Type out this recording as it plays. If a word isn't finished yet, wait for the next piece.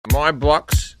My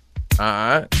blocks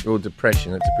are, well,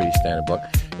 depression, that's a pretty standard block.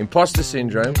 Imposter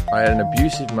syndrome, I had an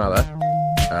abusive mother,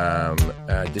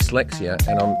 dyslexia,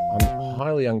 and I'm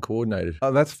highly uncoordinated.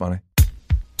 Oh, that's funny.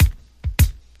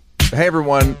 Hey,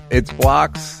 everyone, it's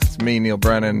Blocks. It's me, Neil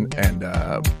Brennan, and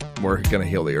we're going to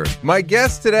heal the earth. My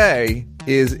guest today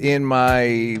is in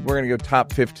we're going to go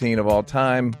top 15 of all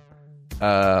time.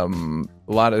 A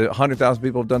lot of 100,000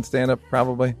 people have done stand-up,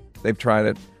 probably. They've tried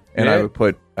it. And yeah.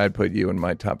 I'd put you in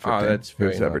my top 15. Oh, that's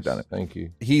very who's ever nice. done it. Thank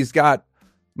you. He's got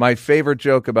my favorite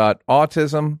joke about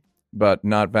autism, but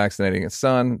not vaccinating his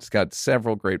son. It's got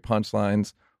several great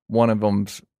punchlines. One of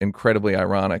them's incredibly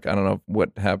ironic. I don't know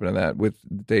what happened to that with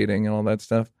dating and all that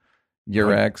stuff.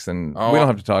 Your ex, and we don't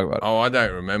have to talk about it. Oh, I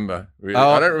don't remember. Really.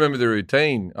 I don't remember the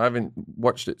routine. I haven't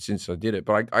watched it since I did it,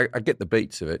 but I get the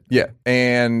beats of it. Yeah,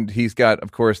 and he's got,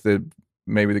 of course,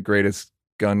 maybe the greatest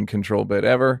gun control bit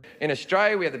ever. In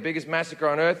Australia, we had the biggest massacre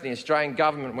on earth, and the Australian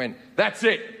government went, "That's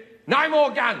it, no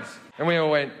more guns." And we all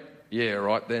went, "Yeah,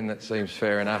 right then, that seems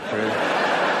fair enough, really."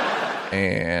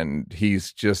 And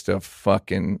he's just a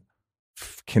fucking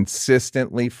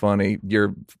consistently funny.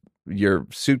 Your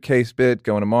suitcase bit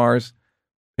going to Mars,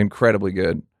 incredibly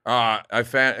good. So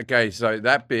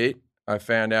that bit, I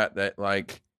found out that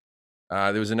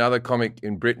there was another comic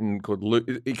in Britain called Luke.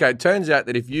 Okay, it turns out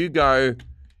that if you go,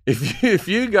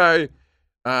 the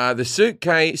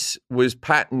suitcase was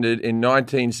patented in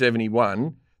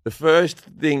 1971. The first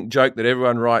joke that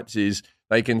everyone writes is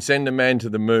they can send a man to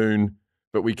the moon,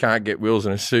 but we can't get wheels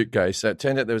in a suitcase. So it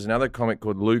turned out there was another comic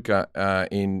called Luca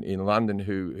in London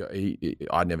who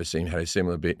I'd never seen had a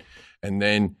similar bit, and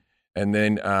then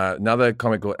another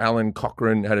comic called Alan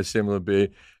Cochrane had a similar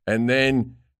bit, and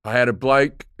then I had a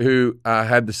bloke who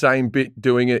had the same bit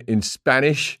doing it in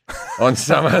Spanish on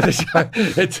some other show.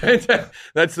 It turns out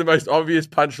that's the most obvious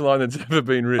punchline that's ever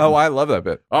been written. Oh, I love that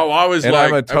bit. Oh, I was and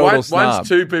I'm a total snob. Once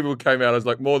two people came out, I was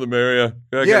like, more the merrier.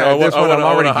 Yeah, I'm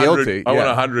already guilty. I want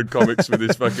 100 comics with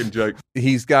this fucking joke.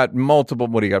 He's got multiple,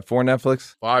 what do you got, 4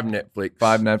 Netflix? 5 Netflix.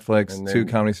 5 Netflix, 2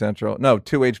 Comedy Central. No,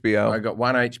 2 HBO. I got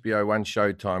 1 HBO, 1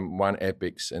 Showtime, 1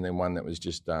 Epix, and then 1 that was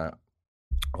just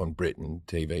on Britain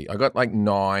TV. I got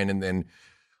 9, and then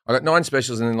I got 9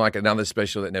 specials, and then another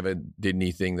special that never did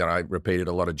anything that I repeated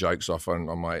a lot of jokes off on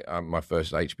my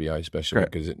first HBO special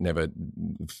because it nobody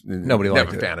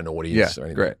found an audience or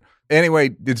anything. Great.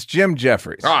 Anyway, it's Jim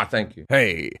Jefferies. Ah, thank you.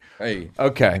 Hey.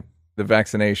 Okay. The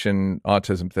vaccination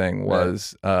autism thing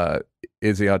was,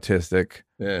 is he autistic?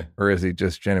 Yeah. Or is he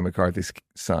just Jenny McCarthy's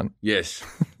son? Yes.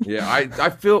 Yeah. I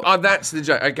feel, that's the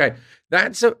joke. Okay.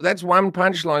 That's one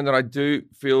punchline that I do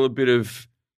feel a bit of,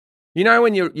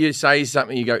 when you say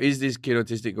something, you go, is this kid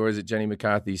autistic or is it Jenny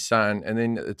McCarthy's son? And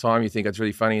then at the time you think it's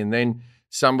really funny. And then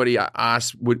somebody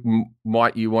asks,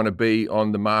 might you want to be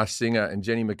on The Masked Singer? And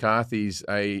Jenny McCarthy's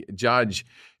a judge.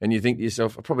 And you think to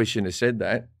yourself, I probably shouldn't have said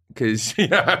that. Because,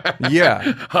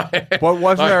 yeah. But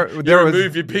wasn't there was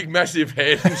remove your big, massive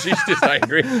head and she's just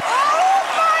angry.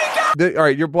 All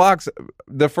right, your blocks,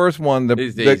 the first one.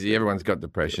 It's easy. Everyone's got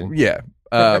depression. Yeah.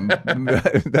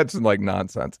 That's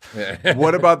nonsense. Yeah.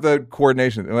 What about the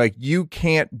coordination? You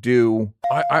can't do.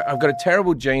 I've got a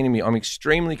terrible gene in me. I'm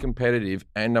extremely competitive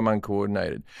and I'm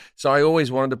uncoordinated. So I always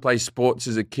wanted to play sports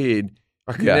as a kid.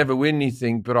 I could never win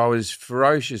anything, but I was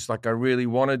ferocious. I really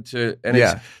wanted to. And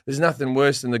there's nothing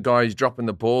worse than the guy who's dropping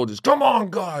the ball. Just, come on,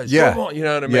 guys. Yeah. Come on. You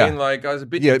know what I mean? I was a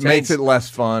bit intense. It makes it less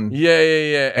fun.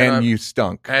 Yeah. And you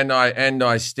stunk. And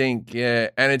I stink, yeah.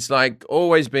 And it's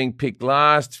always being picked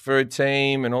last for a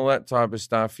team and all that type of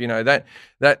stuff. That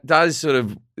does sort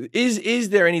of – is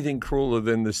there anything crueler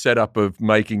than the setup of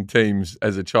making teams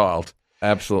as a child?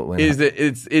 Absolutely. Is that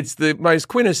it's the most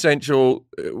quintessential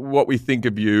what we think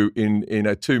of you in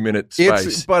a 2-minute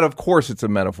space. But of course it's a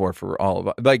metaphor for all of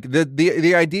us.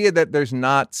 The idea that there's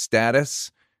not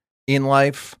status in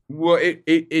life. Well,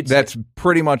 that's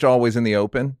pretty much always in the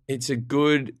open. It's a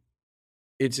good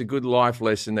life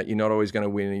lesson that you're not always going to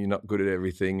win and you're not good at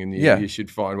everything and you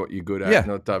should find what you're good at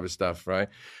and that type of stuff, right?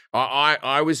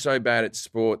 I was so bad at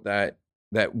sport that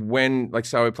when,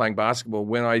 so we're playing basketball,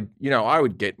 when I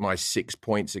would get my 6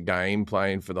 points a game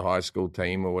playing for the high school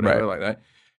team or whatever like that,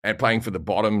 and playing for the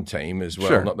bottom team as well.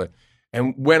 Sure.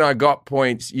 And when I got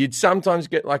points, you'd sometimes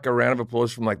get a round of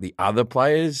applause from the other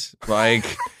players,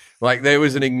 Like there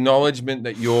was an acknowledgement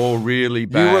that you're really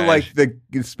bad. You were like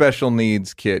the special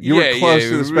needs kid. You were close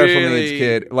to the special needs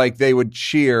kid. Like they would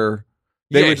cheer.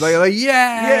 They would like,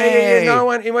 yeah.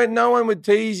 No one would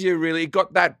tease you really. It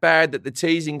got that bad that the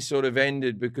teasing sort of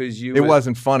ended because you. It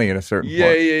wasn't funny at a certain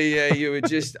point. Yeah. You were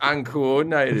just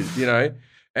uncoordinated, you know.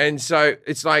 And so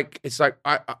it's like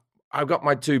I've got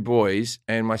my two boys,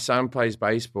 and my son plays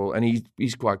baseball, and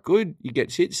he's quite good. He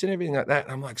gets hits and everything like that.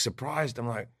 And I'm like surprised. I'm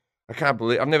like, I can't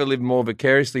believe I've never lived more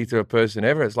vicariously through a person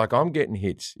ever. It's like I'm getting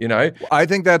hits, you know. I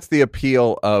think that's the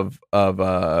appeal of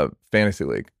fantasy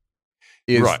league.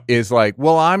 Is like,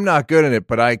 well, I'm not good at it,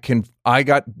 but I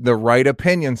got the right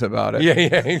opinions about it. Yeah,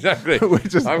 exactly.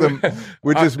 which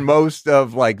is most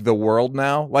of like the world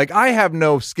now. Like I have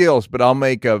no skills, but I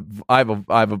have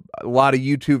a lot of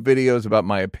YouTube videos about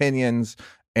my opinions,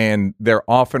 and they're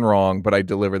often wrong, but I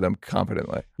deliver them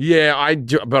confidently. Yeah, I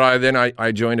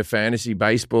joined a fantasy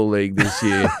baseball league this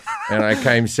year, and I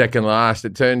came second last.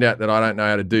 It turned out that I don't know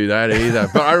how to do that either.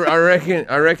 But I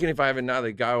reckon if I have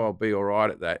another go, I'll be all right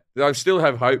at that. I still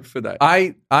have hope for that.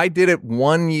 I did it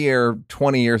 1 year,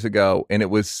 20 years ago, and it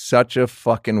was such a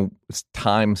fucking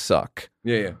time suck.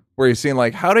 Yeah. Where you're seeing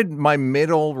like, how did my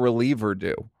middle reliever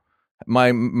do?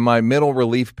 My middle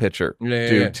relief pitcher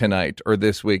tonight or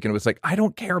this week, and it was like, I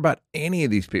don't care about any of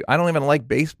these people. I don't even like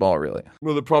baseball really.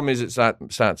 Well, the problem is it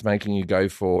starts making you go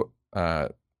for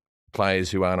players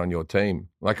who aren't on your team.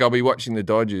 Like I'll be watching the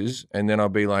Dodgers, and then I'll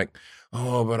be like,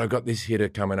 oh, but I got this hitter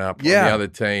coming up on the other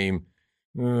team.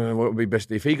 What would be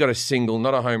best if he got a single,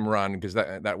 not a home run, because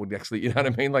that would actually, you know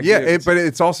what I mean? Like but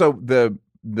it's also the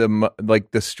like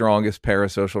the strongest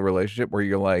parasocial relationship where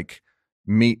you're like.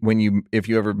 If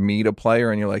you ever meet a player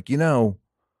and you're like,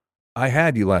 I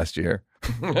had you last year,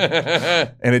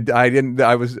 and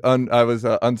I was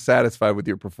unsatisfied with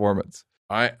your performance.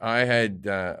 I had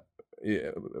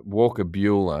Walker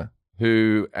Buehler,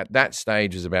 who at that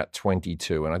stage was about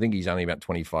 22, and I think he's only about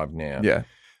 25 now. Yeah,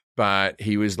 but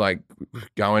he was like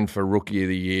going for Rookie of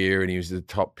the Year, and he was the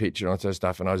top pitcher and all that sort of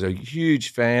stuff. And I was a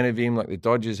huge fan of him. Like the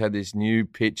Dodgers had this new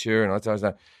pitcher and all that sort of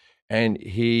stuff, and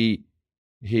he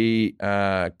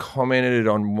commented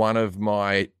on one of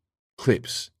my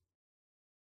clips.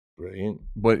 Brilliant.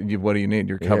 What do you need?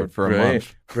 You're covered for a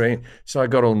month. Brilliant. So I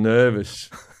got all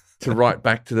nervous to write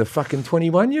back to the fucking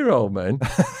 21-year-old, man.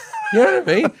 You know what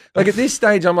I mean? Like at this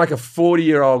stage, I'm like a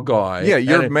 40-year-old guy. Yeah,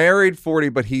 you're married 40,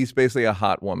 but he's basically a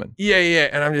hot woman. Yeah.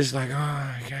 And I'm just like,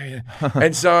 oh, okay.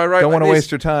 And so I wrote Don't want to waste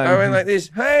your time. I went like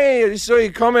this, hey, I just saw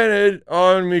you commented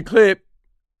on my clip.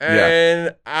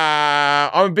 And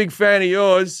I'm a big fan of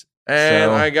yours. And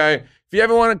I go, if you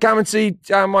ever want to come and see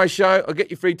my show, I'll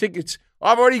get you free tickets.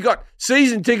 I've already got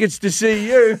season tickets to see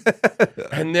you.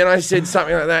 And then I said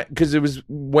something like that because it was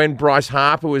when Bryce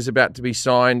Harper was about to be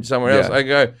signed somewhere else. I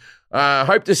go,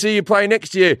 hope to see you play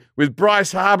next year with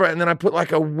Bryce Harper. And then I put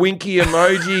like a winky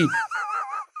emoji.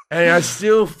 And I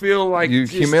still feel like you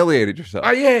humiliated yourself.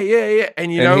 Oh, yeah.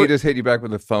 And you know, he just hit you back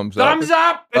with a thumbs up. Thumbs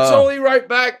up. That's all he wrote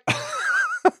back.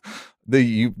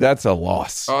 That's a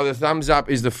loss. Oh, the thumbs up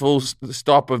is the full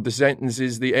stop of the sentence,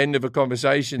 is the end of a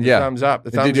conversation. The thumbs up.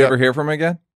 Did you ever hear from him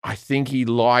again? I think he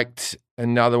liked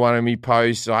another one of me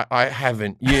posts. I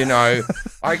haven't, you know.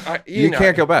 You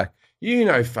can't go back. You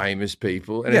know famous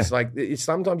people. And it's like,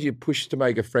 sometimes you push to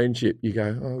make a friendship. You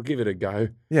go, oh, give it a go.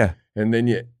 Yeah. And then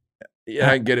you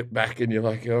don't get it back and you're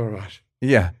like, all right.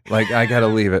 Yeah, like I got to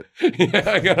leave it.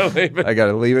 I got to leave it. I got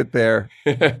to leave it there.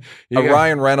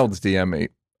 Ryan Reynolds DM me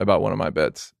about one of my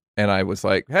bits, and I was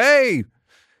like, hey,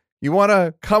 you want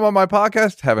to come on my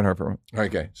podcast? Haven't heard from him.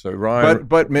 Okay, so Ryan...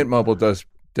 But Mint Mobile does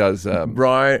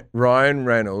Ryan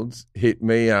Reynolds hit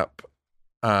me up,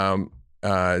 direct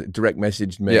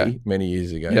messaged me many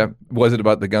years ago. Yeah. Was it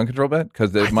about the gun control bit?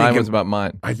 Because mine was about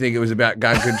mine. I think it was about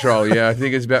gun control. Yeah, I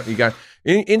think it's about me gun.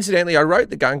 Incidentally, I wrote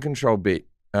the gun control bit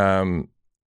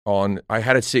I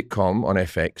had a sitcom on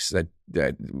FX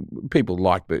that people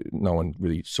liked, but no one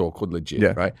really saw called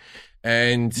Legit, right?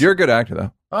 And you're a good actor,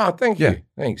 though. Oh, thank you.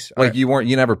 Thanks. Like you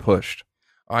never pushed.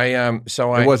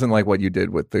 It wasn't like what you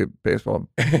did with the baseball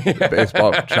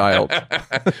child.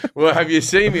 Well, have you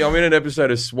seen me? I'm in an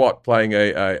episode of SWAT playing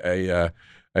a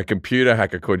computer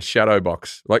hacker called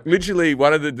Shadowbox. Like literally,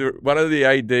 one of the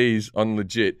ADs on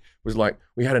Legit was like,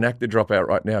 "We had an actor drop out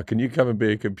right now. Can you come and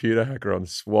be a computer hacker on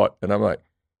SWAT?" And I'm like,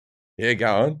 yeah,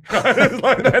 go on.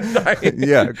 Like that day.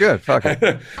 Yeah, good. Fuck it.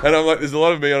 And I'm like, there's a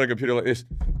lot of me on a computer like this.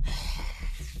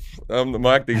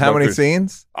 My acting's How many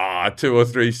scenes? 2 or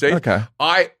 3 scenes. Okay.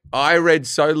 I read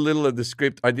so little of the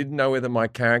script, I didn't know whether my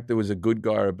character was a good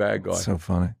guy or a bad guy. So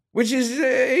funny. Which is,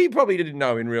 he probably didn't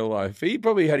know in real life. He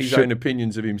probably had his own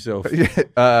opinions of himself.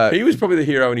 He was probably the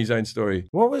hero in his own story.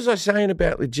 What was I saying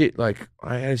about Legit? Like,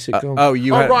 I had a sitcom.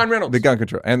 Had Ryan Reynolds. The gun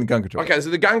control. Okay, so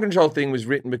the gun control thing was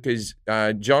written because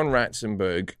John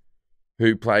Ratzenberg,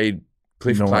 who played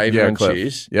Cliff Claver on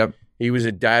Cheers, yep, he was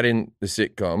a dad in the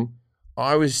sitcom.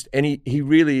 he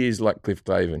really is like Cliff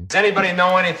Clavin. Does anybody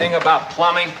know anything about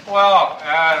plumbing? Well,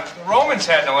 the Romans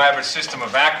had an elaborate system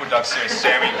of aqueducts there,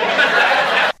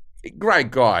 Sammy.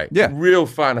 Great guy. Yeah. Real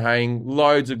fun hang.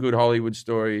 Loads of good Hollywood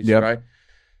stories. Yep. Right.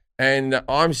 And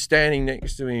I'm standing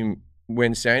next to him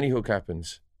when Sandy Hook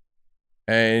happens.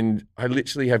 And I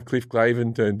literally have Cliff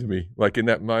Clavin turn to me, like in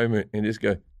that moment, and just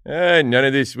go, none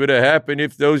of this would have happened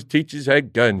if those teachers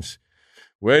had guns.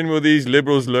 When will these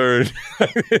liberals learn?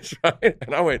 That's right.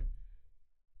 And I went,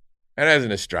 and as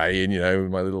an Australian,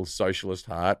 with my little socialist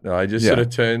heart, I just sort of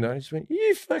turned, I just went,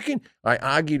 I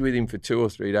argued with him for 2 or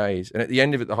 3 days. And at the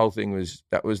end of it, the whole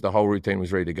routine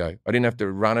was ready to go. I didn't have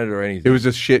to run it or anything. It was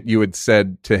just shit you had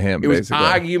said to him, basically. It was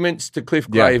arguments to Cliff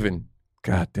Clavin.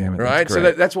 God damn it. Right? That's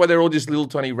So that's why they're all just little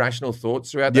tiny rational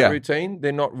thoughts throughout that routine.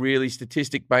 They're not really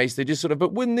statistic based. They're just sort of,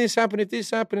 but wouldn't this happen if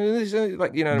this happened? And this,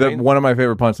 what I mean? One of my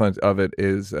favorite punchlines of it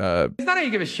is... None of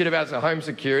you give a shit about home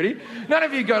security. None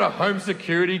of you go to home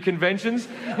security conventions.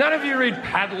 None of you read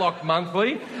Padlock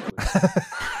Monthly.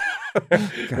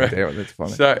 God damn it, that's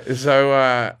funny. So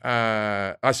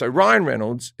Ryan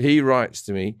Reynolds, he writes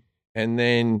to me, and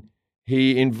then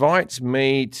he invites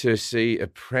me to see a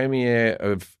premiere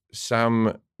of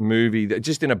some movie that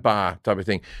just in a bar type of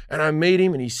thing. And I meet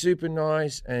him and he's super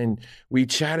nice and we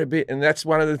chat a bit. And that's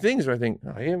one of the things where I think,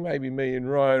 maybe me and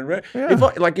Ryan.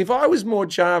 If I was more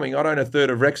charming, I'd own a third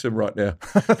of Wrexham right now.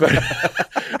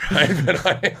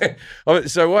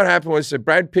 So what happened was,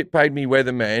 Brad Pitt paid me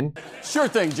weatherman. Sure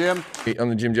thing, Jim. On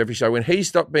the Jim Jefferies show. When he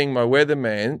stopped being my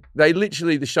weatherman,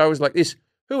 the show was like this.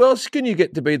 Who else can you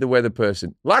get to be the weather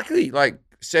person? Luckily,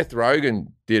 Seth Rogen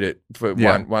did it for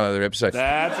one other episode.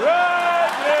 That's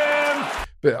right, Jim.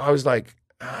 But I was like,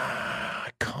 I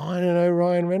kind of know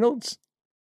Ryan Reynolds.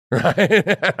 Right?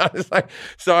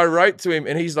 So I wrote to him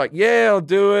and he's like, yeah, I'll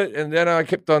do it. And then I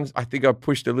kept on, I think I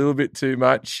pushed a little bit too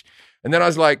much. And then I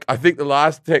was like, I think the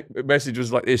last message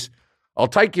was like this: I'll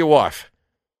take your wife.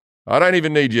 I don't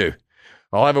even need you.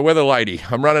 I'll have a weather lady.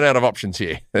 I'm running out of options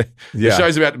here. The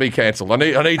show's about to be cancelled. I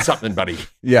need something, buddy.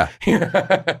 Yeah.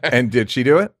 And did she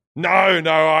do it? No.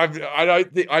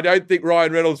 I don't think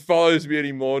Ryan Reynolds follows me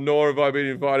anymore. Nor have I been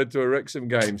invited to a Wrexham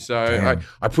game. So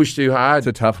I pushed too hard. It's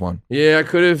a tough one. Yeah, I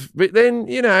could have. But then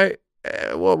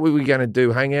what were we going to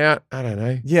do? Hang out? I don't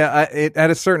know. Yeah.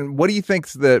 What do you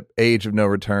think's the age of no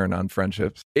return on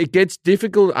friendships? It gets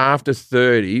difficult after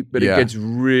 30, but it gets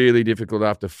really difficult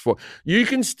after 40. You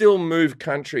can still move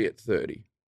country at 30.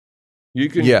 You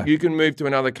can move to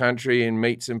another country and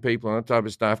meet some people and that type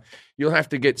of stuff. You'll have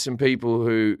to get some people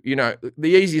who, the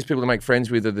easiest people to make friends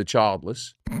with are the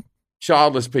childless.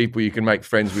 Childless people you can make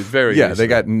friends with very easily. They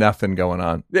got nothing going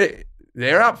on.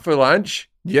 They're up for lunch.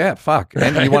 Yeah, fuck.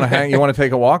 And you want to hang? You want to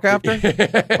take a walk after?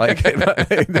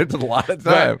 There's a lot of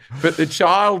time. But the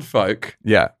child folk,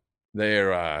 they're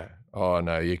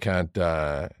no, you can't.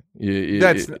 I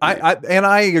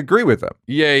agree with them.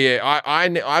 Yeah.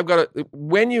 I've got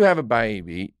when you have a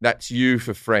baby, that's you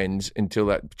for friends until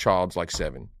that child's like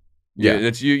 7. Yeah,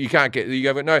 that's you. You can't get. You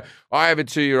go, but no. I have a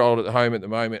 2-year-old at home at the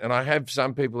moment, and I have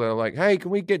some people that are like, "Hey, can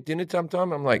we get dinner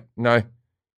sometime?" I'm like, "No."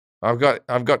 I've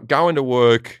got going to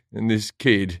work and this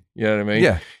kid, you know what I mean?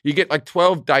 Yeah. You get like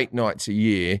 12 date nights a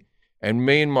year, and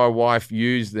me and my wife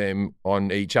use them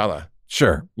on each other.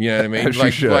 Sure. You know what I mean?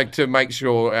 Like to make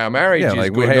sure our marriage is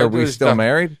good. Hey, are we still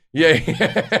married? Yeah.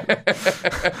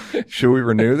 Should we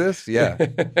renew this? Yeah.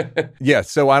 Yeah.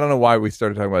 So I don't know why we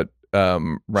started talking about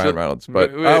Ryan Reynolds,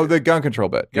 but the gun control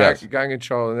bit. Gun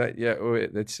control, and that. Yeah,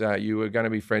 that's you were going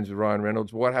to be friends with Ryan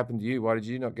Reynolds. What happened to you? Why did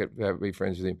you not be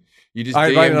friends with him? You just I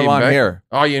invited him on here.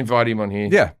 Oh, you invited him on here.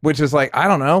 Yeah, which is like, I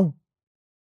don't know.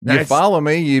 You follow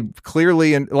me. You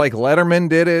clearly, and like Letterman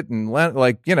did it, and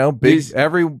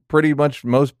pretty much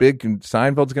most big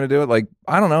Seinfeld's going to do it. Like,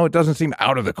 I don't know. It doesn't seem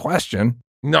out of the question.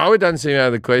 No, it doesn't seem out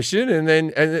of the question. And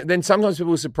then sometimes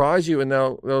people will surprise you, and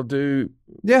they'll do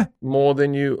more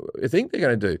than you think they're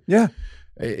going to do. Yeah,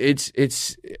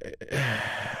 it's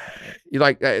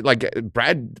like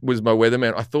Brad was my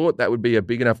weatherman. I thought that would be a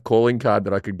big enough calling card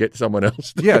that I could get someone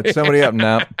else. Somebody up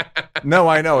now. No,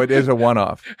 I know it is a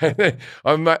one-off.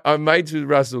 I'm mates with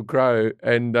Russell Crowe,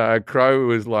 and Crowe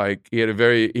was like,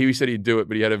 he said he'd do it,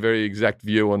 but he had a very exact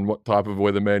view on what type of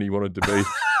weatherman he wanted to be.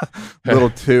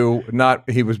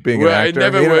 He was being an actor.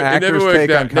 It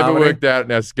never worked out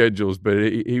in our schedules, but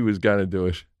he was going to do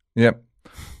it. Yep.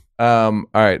 All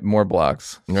right, more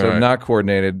blocks. Not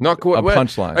coordinated. A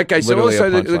punchline. Okay, so also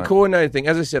the coordinated thing.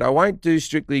 As I said, I won't do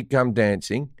Strictly Come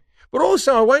Dancing, but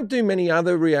also I won't do many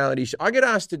other reality shows. I get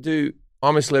asked to do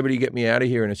I'm a Celebrity, Get Me Out of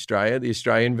Here in Australia, the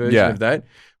Australian version of that,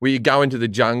 where you go into the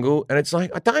jungle, and it's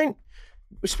like,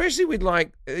 especially with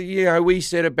we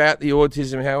said about the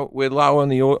autism, how we're low on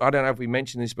the, I don't know if we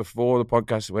mentioned this before the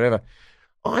podcast or whatever.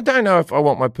 I don't know if I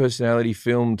want my personality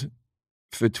filmed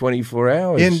for 24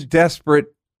 hours.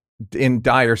 In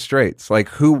dire straits. Like,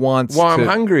 who wants While I'm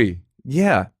hungry.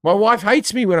 Yeah. My wife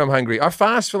hates me when I'm hungry. I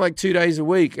fast for like 2 days a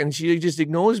week, and she just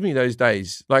ignores me those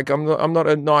days. Like, I'm not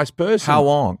a nice person. How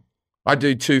long? I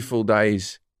do 2 full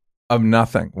days. Of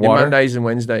nothing? Yeah, Mondays and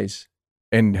Wednesdays.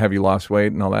 And have you lost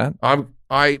weight and all that?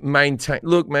 I maintain.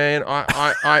 Look, man,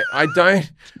 I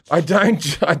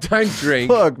don't drink.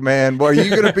 Look, man, are you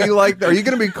going to be like? Are you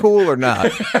going to be cool or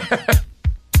not?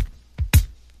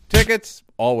 Tickets,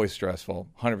 always stressful,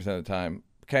 100% of the time.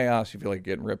 Chaos, you feel like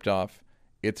you're getting ripped off.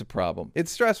 It's a problem.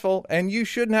 It's stressful, and you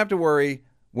shouldn't have to worry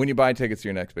when you buy tickets to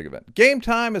your next big event. Game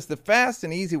Time is the fast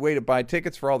and easy way to buy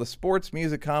tickets for all the sports,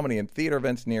 music, comedy, and theater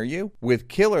events near you. With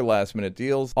killer last-minute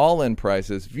deals, all-in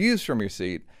prices, views from your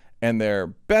seat, and their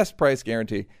best price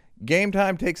guarantee, Game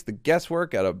Time takes the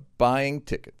guesswork out of buying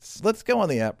tickets. Let's go on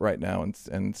the app right now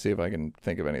and see if I can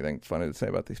think of anything funny to say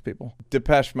about these people.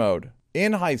 Depeche Mode.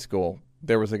 In high school,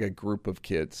 there was like a group of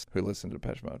kids who listened to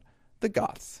Depeche Mode. The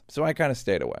goths. So I kind of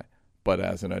stayed away. But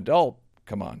as an adult,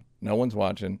 come on. No one's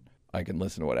watching. I can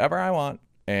listen to whatever I want.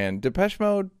 And Depeche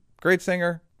Mode, great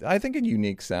singer. I think a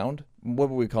unique sound. What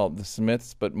would we call it? The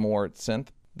Smiths, but more synth.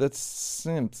 The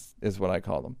synths is what I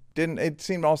call them. It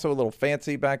seemed also a little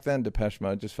fancy back then. Depeche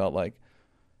Mode just felt like.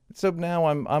 So now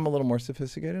I'm a little more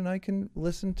sophisticated, and I can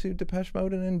listen to Depeche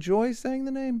Mode and enjoy saying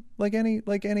the name like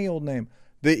any old name.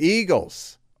 The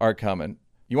Eagles are coming.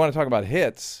 You want to talk about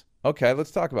hits? Okay,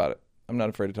 let's talk about it. I'm not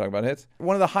afraid to talk about hits.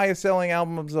 One of the highest selling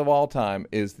albums of all time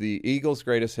is the Eagles'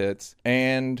 Greatest Hits,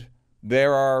 and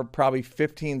there are probably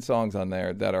 15 songs on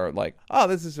there that are like, oh,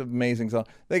 this is an amazing song.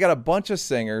 They got a bunch of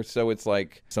singers, so it's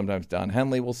like sometimes Don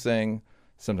Henley will sing,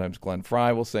 sometimes Glenn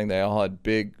Frey will sing. They all had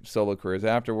big solo careers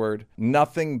afterward.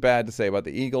 Nothing bad to say about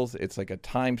the Eagles. It's like a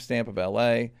timestamp of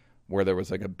L.A., where there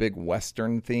was like a big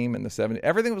Western theme in the 70s.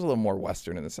 Everything was a little more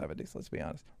Western in the 70s, let's be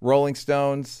honest. Rolling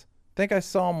Stones, I think I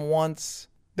saw them once.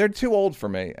 They're too old for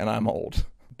me, and I'm old.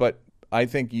 But I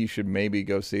think you should maybe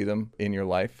go see them in your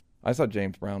life. I saw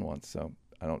James Brown once, so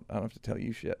I don't have to tell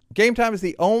you shit. Game Time is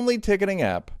the only ticketing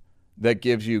app that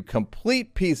gives you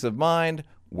complete peace of mind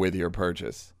with your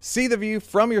purchase. See the view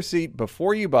from your seat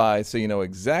before you buy so you know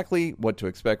exactly what to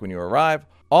expect when you arrive.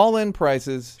 All-in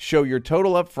prices show your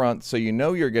total up front so you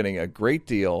know you're getting a great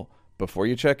deal before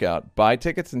you check out. Buy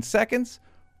tickets in seconds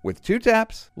with 2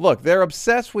 taps. Look, they're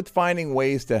obsessed with finding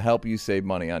ways to help you save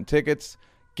money on tickets.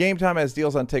 Game Time has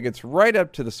deals on tickets right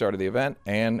up to the start of the event,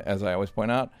 and as I always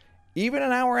point out, even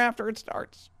an hour after it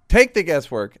starts. Take the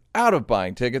guesswork out of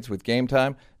buying tickets with Game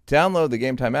Time. Download the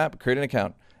Game Time app, create an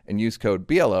account, and use code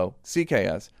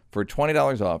BLOCKS for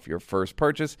 $20 off your first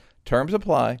purchase. Terms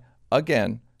apply.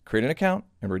 Again, create an account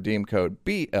and redeem code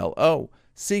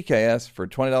BLOCKS for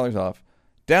 $20 off.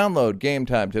 Download Game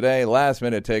Time today. Last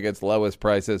minute tickets, lowest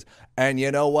prices. And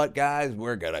you know what, guys?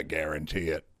 We're going to guarantee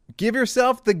it. Give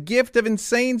yourself the gift of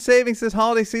insane savings this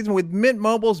holiday season with Mint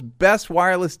Mobile's best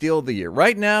wireless deal of the year.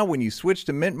 Right now, when you switch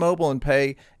to Mint Mobile and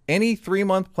pay any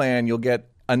 3-month plan, you'll get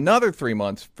another 3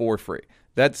 months for free.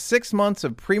 That's 6 months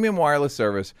of premium wireless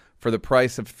service for the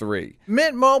price of 3.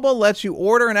 Mint Mobile lets you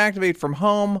order and activate from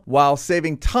home while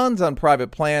saving tons on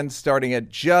private plans starting at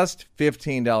just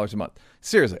 $15 a month.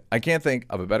 Seriously, I can't think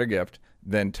of a better gift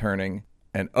than turning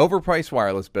an overpriced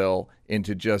wireless bill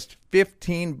into just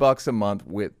 $15 a month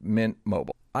with Mint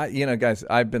Mobile. Guys,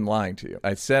 I've been lying to you.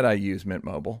 I said I use Mint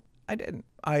Mobile. I didn't.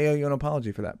 I owe you an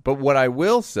apology for that. But what I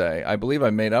will say, I believe I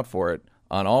made up for it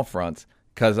on all fronts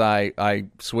because I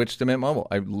switched to Mint Mobile.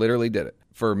 I literally did it.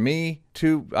 For me,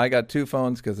 I got 2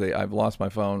 phones because I've lost my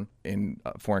phone in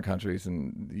foreign countries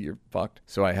and you're fucked.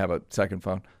 So I have a second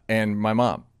phone. And my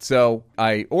mom. So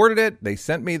I ordered it. They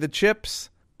sent me the chips.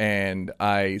 And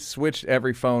I switched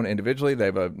every phone individually. They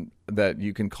have that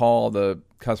you can call the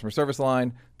customer service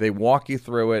line. They walk you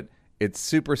through it. It's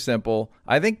super simple.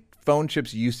 I think phone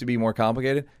chips used to be more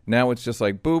complicated. Now it's just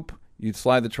like, boop, you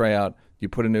slide the tray out, you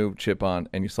put a new chip on,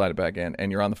 and you slide it back in.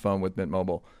 And you're on the phone with Mint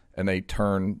Mobile, and they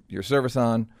turn your service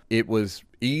on. It was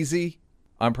easy.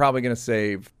 I'm probably going to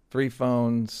save 3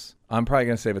 phones. I'm probably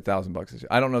going to save $1,000.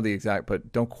 I don't know the exact,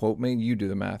 but don't quote me. You do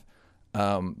the math.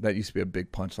 That used to be a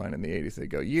big punchline in the 80s. They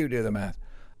go, you do the math.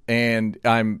 And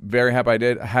I'm very happy I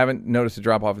did. I haven't noticed a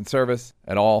drop off in service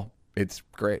at all. It's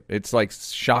great. It's like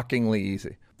shockingly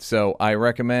easy. So I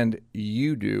recommend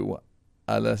you do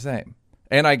the same.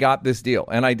 And I got this deal,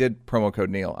 and I did promo code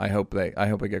Neil. I hope I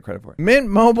get credit for it. Mint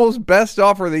Mobile's best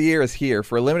offer of the year is here.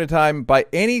 For a limited time, buy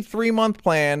any 3-month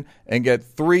plan and get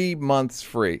 3 months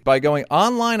free. By going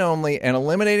online only and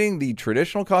eliminating the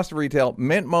traditional cost of retail,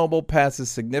 Mint Mobile passes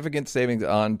significant savings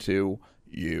on to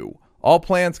you. All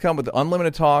plans come with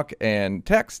unlimited talk and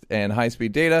text and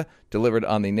high-speed data delivered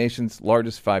on the nation's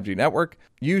largest 5G network.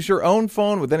 Use your own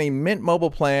phone with any Mint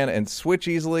Mobile plan and switch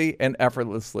easily and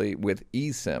effortlessly with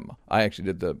eSIM. I actually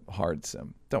did the hard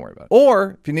SIM. Don't worry about it.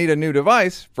 Or if you need a new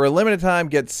device, for a limited time,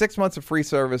 get 6 months of free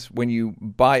service when you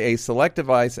buy a select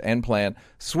device and plan.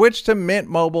 Switch to Mint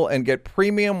Mobile and get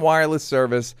premium wireless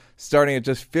service starting at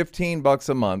just $15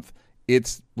 a month.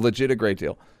 It's legit a great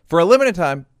deal. For a limited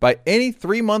time, buy any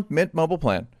 3-month Mint Mobile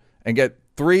plan and get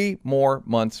 3 more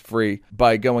months free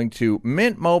by going to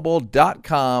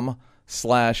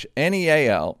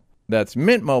mintmobile.com/NEAL. That's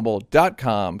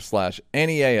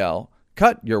mintmobile.com/NEAL.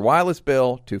 Cut your wireless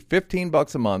bill to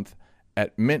 $15 a month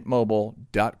at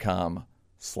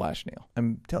mintmobile.com/Neil.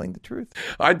 I'm telling the truth.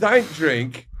 I don't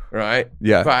drink, right?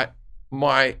 Yeah. But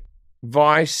my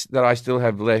vice that I still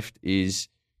have left is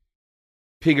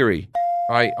piggery.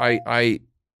 I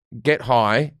get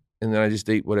high and then I just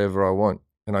eat whatever I want.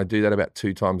 And I do that about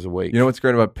 2 times a week. You know what's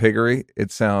great about piggery?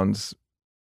 It sounds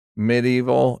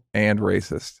medieval and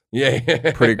racist.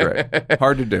 Yeah. Pretty great.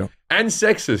 Hard to do. And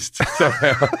sexist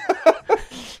somehow.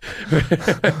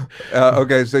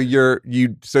 Okay, so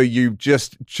you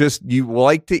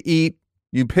like to eat,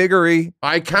 you piggery.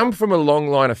 I come from a long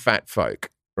line of fat folk,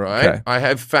 right? Okay. I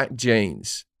have fat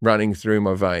genes running through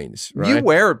my veins, right? You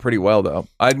wear it pretty well, though.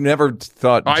 I never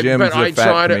thought Jim's a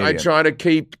fat comedian. I try to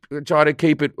keep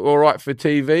it all right for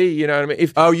TV. You know what I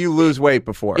mean? You lose weight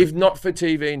before. If not for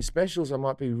TV and specials, I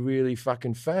might be really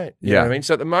fucking fat. You know what I mean?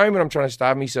 So at the moment, I'm trying to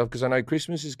starve myself because I know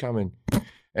Christmas is coming,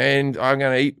 and I'm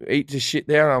going to eat the shit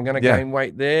there, and I'm going to gain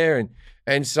weight there,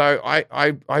 and so I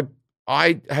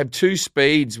have 2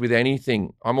 speeds with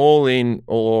anything. I'm all in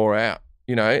or out.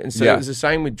 You know, and so it was the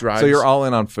same with drugs. So you're all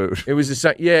in on food. It was the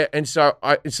same, yeah. And so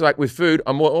it's like with food,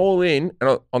 I'm all in,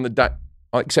 and on the day,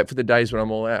 except for the days when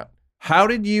I'm all out. How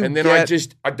did you? And then I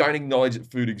don't acknowledge that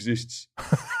food exists.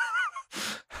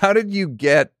 How did you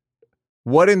get?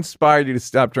 What inspired you to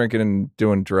stop drinking and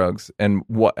doing drugs? And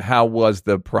how was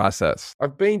the process?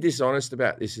 I've been dishonest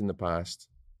about this in the past.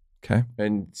 Okay.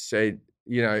 And said,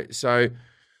 so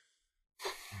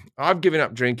I've given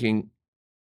up drinking.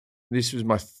 This was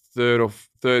my third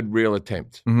real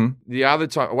attempt.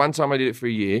 Mm-hmm. One time I did it for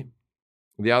a year.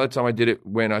 The other time I did it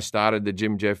when I started the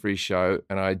Jim Jefferies show,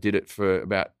 and I did it for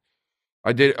about.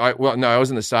 I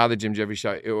wasn't the star of the Jim Jefferies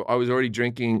show. I was already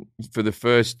drinking for the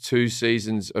first 2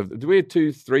 seasons of. Do we have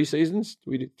 3 seasons?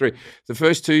 We did 3. The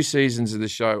first 2 seasons of the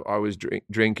show, I was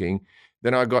drinking.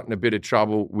 Then I got in a bit of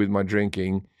trouble with my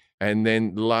drinking. And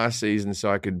then the last season,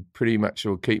 so I could pretty much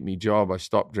keep me job, I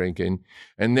stopped drinking.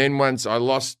 And then once I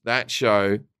lost that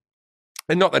show,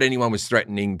 and not that anyone was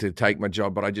threatening to take my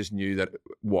job, but I just knew that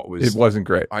it wasn't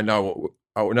great. I know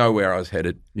where I was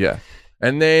headed. Yeah.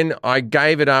 And then I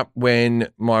gave it up when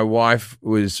my wife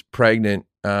was pregnant,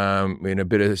 in a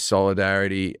bit of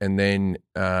solidarity. And then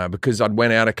because I'd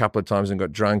went out a couple of times and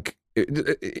got drunk.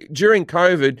 During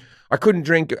COVID, I couldn't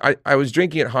drink. I was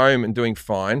drinking at home and doing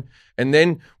fine. And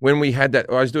then when we had that,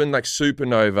 I was doing like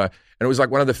Supernova, and it was like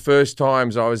one of the first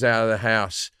times I was out of the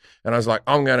house. And I was like,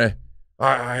 I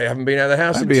haven't been out of the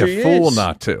house in 2 years. I'd be a fool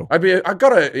not to. I got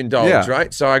to indulge,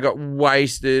 right? So I got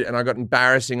wasted and I got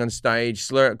embarrassing on stage.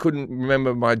 Couldn't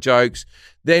remember my jokes.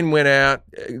 Then went out,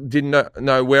 didn't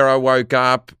know where I woke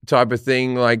up, type of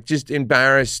thing. Like just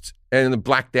embarrassed and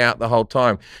blacked out the whole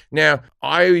time. Now,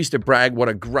 I used to brag what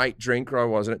a great drinker I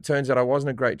was, and it turns out I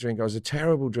wasn't a great drinker. I was a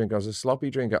terrible drinker. I was a sloppy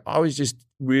drinker. I was just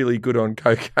really good on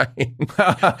cocaine.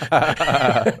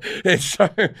 And so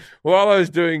while I was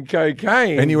doing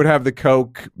cocaine... And you would have the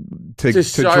Coke to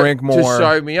drink more. To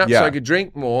soak me up so I could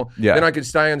drink more. Yeah. Then I could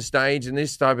stay on stage and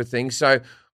this type of thing. So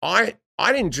I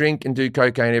didn't drink and do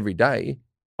cocaine every day.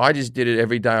 I just did it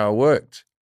every day I worked.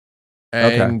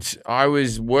 And I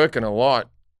was working a lot.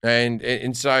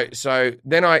 And so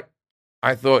then I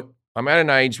thought, I'm at an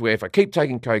age where if I keep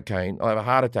taking cocaine, I'll have a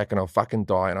heart attack and I'll fucking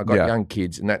die. And I've got young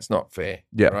kids, and that's not fair.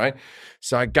 Yeah. Right.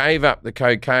 So I gave up the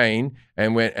cocaine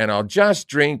and went, and I'll just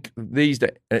drink these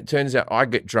days. And it turns out I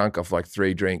get drunk off like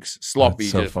 3 drinks, sloppy.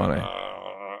 That's so funny.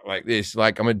 Like this.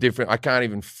 Like I can't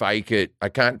even fake it. I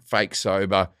can't fake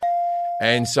sober.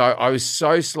 And so I was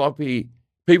so sloppy.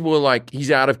 People were like, he's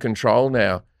out of control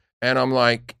now. And I'm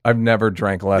like, I've never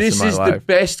drank less in my life. This is the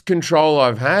best control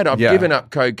I've had. I've given up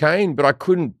cocaine, but I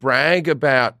couldn't brag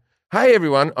about, hey,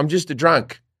 everyone, I'm just a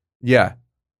drunk. Yeah.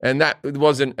 And that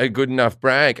wasn't a good enough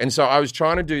brag. And so I was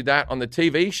trying to do that on the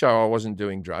TV show. I wasn't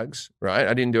doing drugs, right?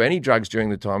 I didn't do any drugs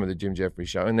during the time of the Jim Jefferies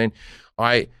show. And then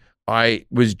I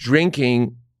was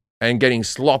drinking and getting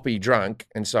sloppy drunk.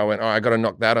 And so I went, I got to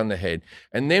knock that on the head.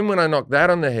 And then when I knocked that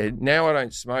on the head, now I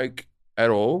don't smoke at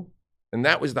all. And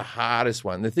that was the hardest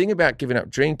one. The thing about giving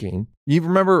up drinking. You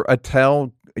remember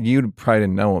Attell? You probably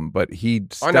didn't know him, but he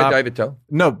stopped. I know David Tell.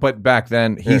 No, but back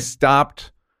then he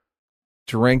stopped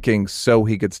drinking so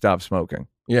he could stop smoking.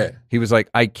 Yeah. He was like,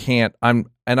 I can't, and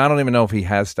I don't even know if he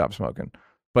has stopped smoking,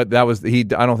 but that was, I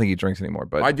don't think he drinks anymore,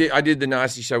 but I did the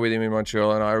Nasty Show with him in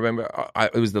Montreal, and I remember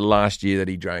it was the last year that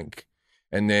he drank,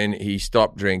 and then he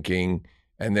stopped drinking,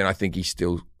 and then I think he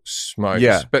still smokes.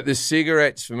 Yeah. But the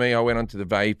cigarettes, for me, I went on to the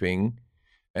vaping,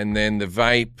 and then the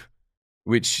vape,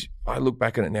 which I look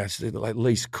back on it now, it's the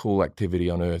least cool activity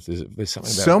on earth. There's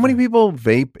something about so many people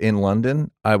vape in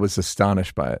London. I was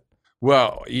astonished by it.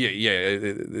 Well, yeah,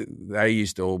 they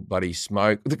used to all bloody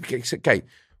smoke. Okay,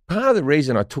 part of the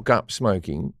reason I took up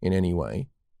smoking in any way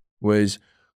was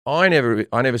I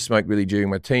never smoked really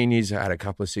during my teen years. I had a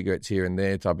couple of cigarettes here and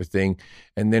there type of thing.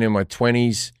 And then in my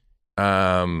 20s,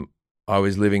 I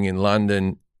was living in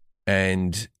London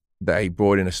and they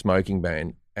brought in a smoking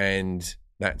ban. And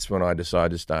that's when I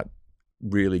decided to start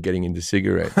really getting into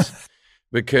cigarettes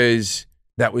because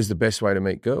that was the best way to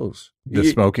meet girls.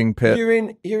 Smoking pit.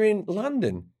 You're in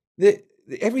London.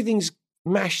 Everything's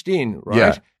mashed in, right?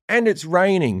 Yeah. And it's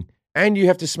raining, and you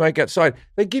have to smoke outside.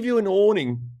 They give you an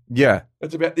awning. Yeah.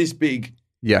 That's about this big.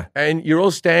 Yeah. And you're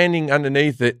all standing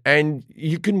underneath it, and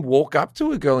you can walk up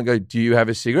to a girl and go, "Do you have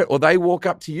a cigarette?" Or they walk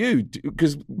up to you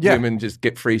because women just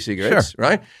get free cigarettes,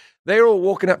 right? They're all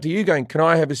walking up to you going, "Can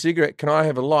I have a cigarette? Can I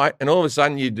have a light?" And all of a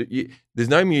sudden, there's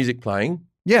no music playing.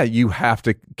 Yeah, you have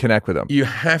to connect with them. You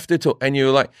have to talk, and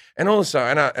you're like, and also,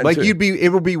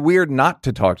 it would be weird not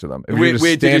to talk to them. If weird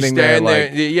you're just standing there,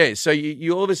 like, yeah. So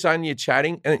you all of a sudden you're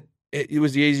chatting, and it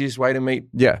was the easiest way to meet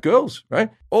Yeah. girls, right?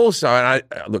 Also, and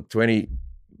I look to any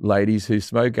ladies who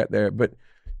smoke out there, but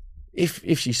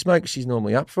if she smokes, she's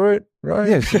normally up for it, right?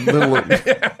 Yeah, she's a little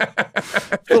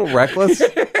reckless.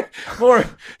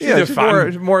 She's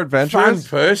a more adventurous.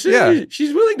 fun person. Yeah.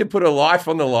 She's willing to put her life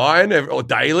on the line or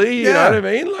daily. You know what I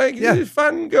mean? Like, she's a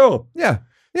fun girl. Yeah.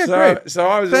 Yeah, So- great. so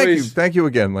I was always- Thank you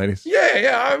again, ladies.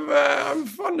 Yeah. I'm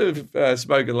fond of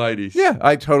smoking ladies. Yeah,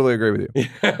 I totally agree with you.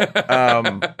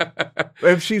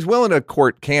 If she's willing to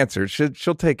court cancer,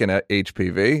 she'll take an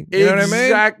HPV. You know what I mean?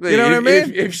 Exactly. You know what I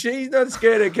mean? If she's not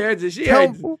scared of cancer, she Tell,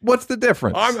 ain't. what's the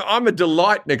difference? I'm a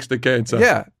delight next to cancer.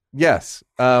 Yeah. Yes.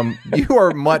 You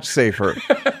are much safer.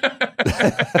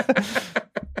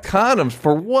 Condoms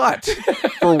for what?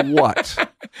 For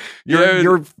what?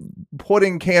 You're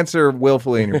putting cancer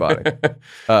willfully in your body.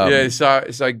 Yeah.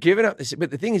 So giving up the,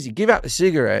 but the thing is, you give up the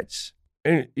cigarettes,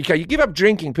 and okay, you give up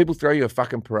drinking. People throw you a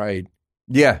fucking parade.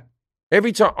 Yeah.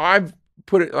 Every time I've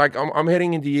put it, like I'm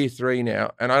heading into year 3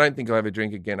 now, and I don't think I'll ever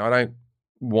drink again. I don't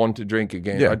want to drink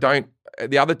again. Yeah. I don't.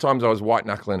 The other times I was white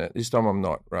knuckling it. This time I'm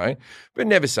not, right? But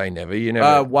never say never. You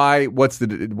never. Why? What's the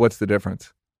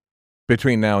difference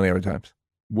between now and the other times?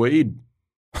 Weed.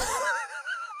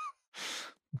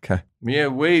 Okay. Yeah,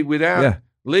 weed. Without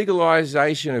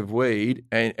legalization of weed,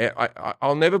 and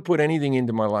I'll never put anything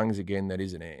into my lungs again that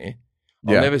isn't air.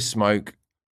 I'll never smoke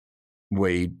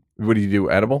weed. What do you do?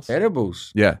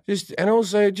 Edibles. Yeah. And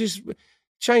also just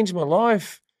changed my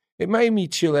life. It made me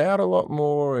chill out a lot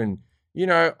more, and you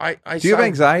know, Do you have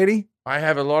anxiety? I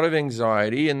have a lot of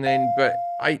anxiety, and then, but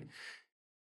I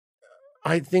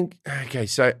think, okay,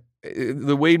 so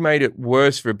the weed made it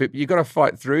worse for a bit. But you got to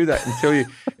fight through that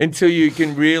until you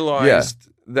can realize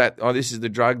that, oh, this is the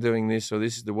drug doing this, or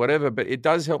this is the whatever. But it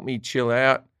does help me chill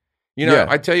out. You know,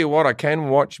 I tell you what, I can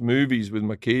watch movies with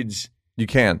my kids. You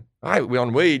can. We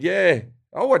on weed, yeah.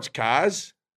 I'll watch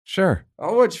Cars. Sure.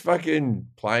 I'll watch fucking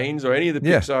Planes or any of the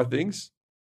Pixar things.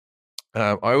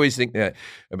 I always think that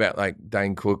about like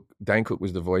Dane Cook. Dane Cook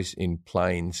was the voice in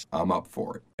Planes. I'm up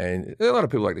for it. And a lot of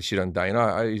people like to shit on Dane.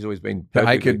 He's always been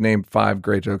I could name 5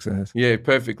 great jokes in his. Yeah,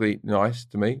 perfectly nice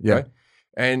to me. Yeah. Right?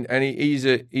 And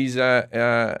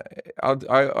I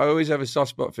always have a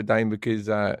soft spot for Dane because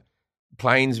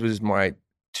Planes was my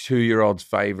 2-year-old's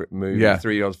favorite movie,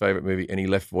 3-year-old's favorite movie, and he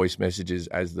left voice messages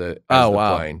as the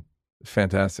plane.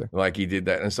 Fantastic. Like he did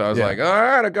that. And so I was like, all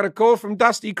right, I got a call from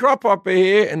Dusty Crop Hopper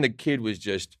here. And the kid was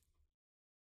just,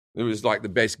 it was like the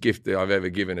best gift that I've ever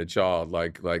given a child.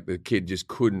 Like the kid just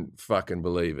couldn't fucking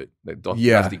believe it. That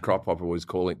Dusty Crop Hopper was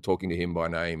talking to him by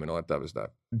name and all that type of stuff.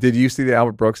 Did you see the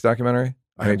Albert Brooks documentary?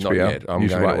 I have not yet. I'm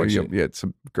going to watch it. Yeah, it's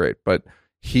great. But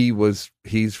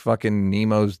he's fucking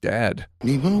Nemo's dad.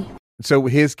 Nemo? So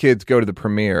his kids go to the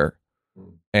premiere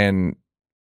and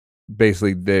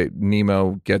basically the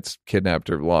Nemo gets kidnapped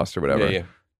or lost or whatever. Yeah.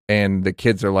 And the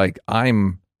kids are like,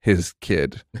 I'm his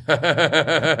kid.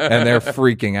 And they're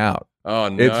freaking out. Oh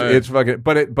no. It's fucking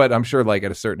but I'm sure like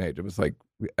at a certain age it was like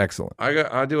excellent.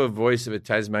 I do a voice of a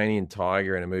Tasmanian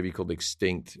tiger in a movie called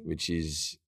Extinct, which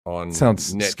is on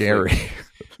Sounds Netflix. scary.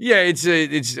 Yeah,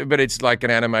 it's like an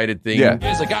animated thing. Yeah.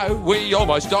 Years ago, we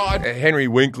almost died. Henry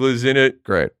Winkler's in it.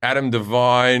 Great. Adam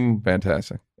Devine.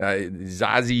 Fantastic.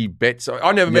 Zazie Betts.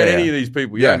 I never met any of these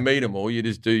people. You Yeah. don't meet them all. You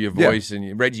just do your voice,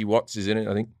 and Reggie Watts is in it,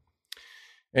 I think.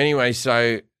 Anyway,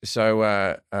 so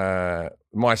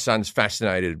my son's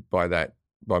fascinated by that,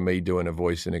 by me doing a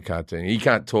voice in a cartoon. He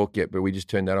can't talk yet, but we just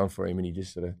turned that on for him, and he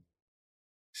just sort of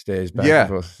stares back and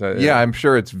forth. So, yeah, I'm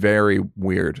sure it's very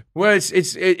weird. Well,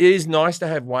 it is nice to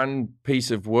have one piece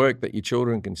of work that your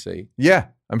children can see. Yeah,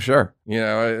 I'm sure. You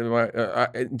know,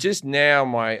 just now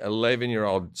my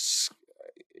 11-year-old,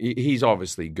 he's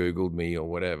obviously Googled me or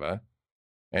whatever,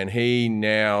 and he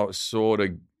now sort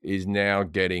of is now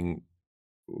getting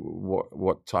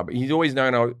what type. He's always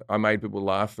known I made people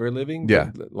laugh for a living.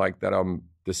 Yeah, like that I'm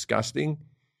disgusting.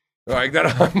 Like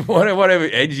that I'm whatever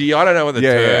edgy. I don't know what the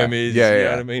term is. Yeah, you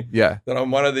know what I mean? Yeah. That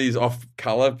I'm one of these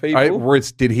off-color people.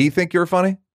 Did he think you were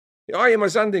funny? Oh yeah, my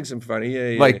son thinks I'm funny.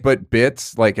 Yeah. Like, but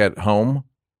bits like at home.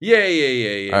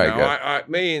 Yeah. All right,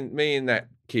 Me and that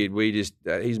kid, we just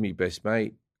he's my best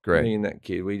mate. Great. Me and that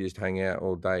kid, we just hang out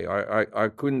all day. I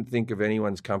couldn't think of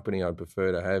anyone's company I'd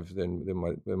prefer to have than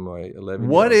my 11.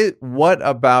 What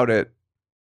about it?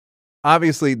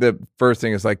 Obviously, the first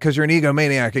thing is like, because you're an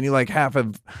egomaniac and you like half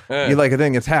of you like a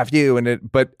thing, it's half you,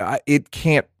 but it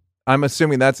can't. I'm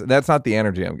assuming that's not the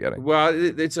energy I'm getting. Well,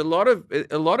 it's a lot of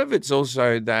it's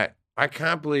also that I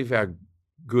can't believe how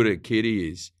good a kid he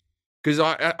is, because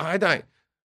I don't.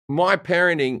 My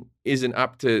parenting isn't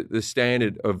up to the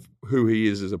standard of who he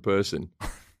is as a person,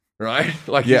 right?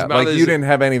 Like his like you didn't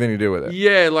have anything to do with it.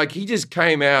 Yeah, like he just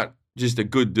came out just a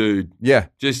good dude. Yeah,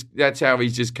 just that's how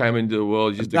he's just came into the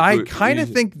world. I kind of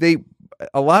think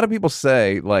a lot of people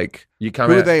say like you come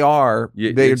who out, they are.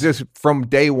 They're just from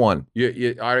day one.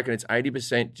 I reckon it's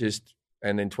 80% just,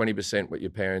 and then 20% what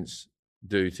your parents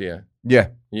do to you. Yeah.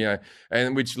 Yeah.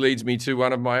 And which leads me to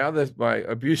one of my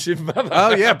abusive mother.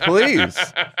 Oh yeah, please.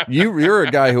 You're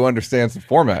a guy who understands the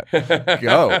format.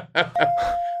 Go.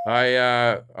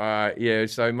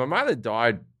 So my mother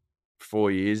died 4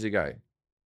 years ago,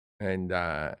 and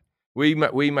we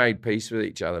made peace with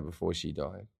each other before she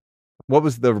died. What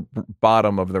was the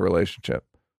bottom of the relationship?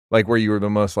 Like where you were the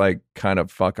most like kind of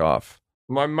fuck off?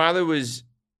 My mother was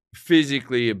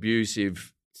physically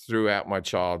abusive throughout my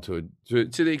childhood, to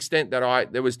the extent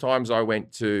that there was times I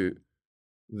went to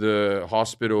the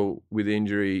hospital with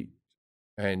injury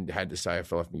and had to say I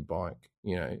fell off my bike,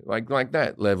 you know, like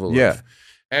that level. Yeah.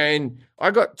 And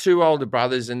I got two older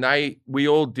brothers, and we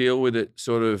all deal with it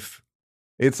sort of.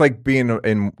 It's like being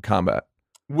in combat.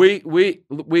 We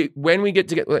when we get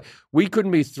together, we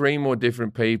couldn't be three more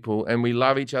different people, and we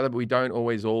love each other, but we don't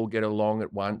always all get along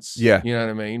at once. Yeah, you know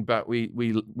what I mean. But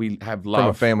we have love from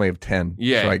a family of 10.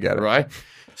 Yeah, so I get it. Right.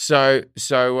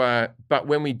 But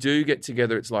when we do get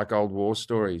together, it's like old war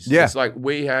stories. Yeah, it's like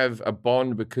we have a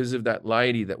bond because of that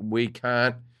lady that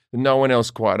no one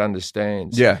else quite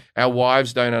understands. Yeah. Our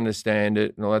wives don't understand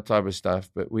it and all that type of stuff.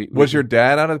 But Was your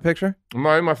dad out of the picture?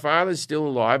 No, my father's still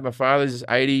alive. My father's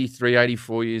 83,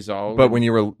 84 years old. But when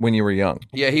you were young?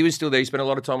 Yeah, he was still there. He spent a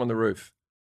lot of time on the roof.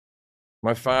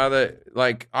 My father,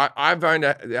 like, I've owned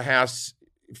a house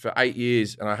for 8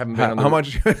 years, and I haven't been on the roof. How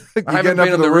much? I haven't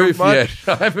been on the roof yet.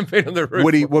 I haven't been on the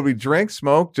roof. Would we drink,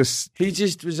 smoke? He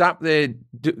just was up there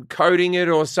coating it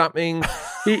or something.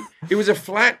 It was a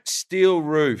flat steel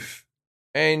roof,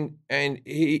 and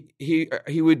he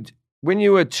would, when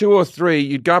you were 2 or 3,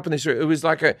 you'd go up in this roof. It was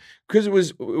like because it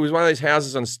was one of those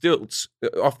houses on stilts.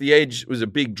 Off the edge was a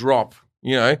big drop,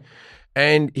 you know.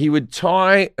 And he would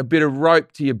tie a bit of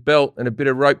rope to your belt and a bit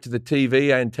of rope to the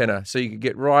TV antenna so you could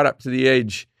get right up to the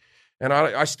edge. And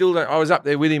I still don't. I was up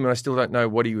there with him, and I still don't know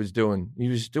what he was doing. He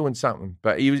was doing something,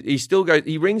 but he still goes.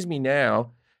 He rings me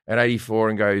now at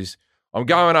 84 and goes, "I'm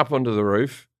going up onto the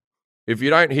roof. If you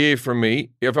don't hear from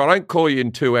me, if I don't call you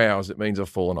in 2 hours, it means I've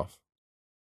fallen off."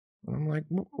 And I'm like,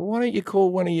 "Why don't you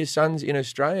call one of your sons in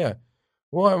Australia?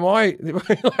 Why am I?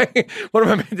 Like, what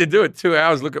am I meant to do at 2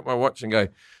 hours? Look at my watch and go,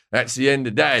 that's the end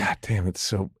of dad." God damn, it's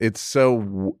so.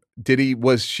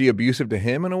 Was she abusive to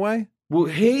him in a way? Well,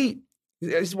 this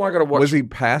is why I got to watch. Was he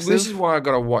passive? This is why I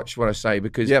got to watch what I say,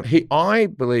 because I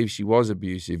believe she was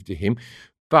abusive to him,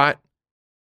 but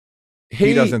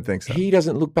He doesn't think so. He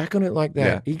doesn't look back on it like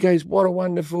that. Yeah. He goes, "What a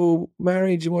wonderful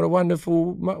marriage and what a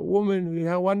wonderful woman!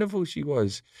 How wonderful she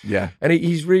was." Yeah. And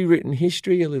he's rewritten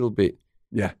history a little bit.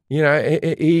 Yeah. You know,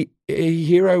 he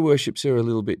hero worships her a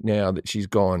little bit now that she's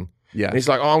gone. Yeah. And he's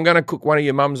like, "Oh, I'm going to cook one of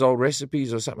your mum's old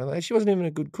recipes or something like that." She wasn't even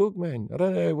a good cook, man. I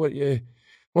don't know what you.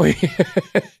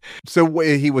 So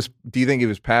do you think he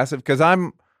was passive? Because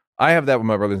I have that with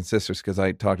my brothers and sisters because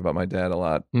I talked about my dad a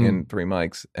lot in Three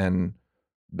Mics, and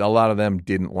a lot of them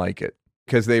didn't like it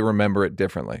because they remember it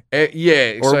differently.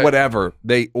 Yeah. Or whatever.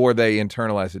 They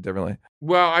internalize it differently.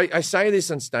 Well, I say this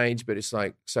on stage, but it's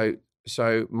like,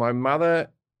 so my mother,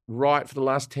 right for the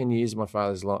last 10 years of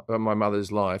my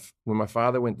mother's life, when my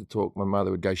father went to talk, my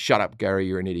mother would go, "Shut up, Gary,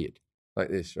 you're an idiot." Like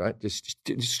this, right? Just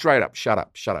straight up, shut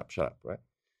up, right?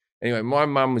 Anyway, my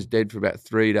mum was dead for about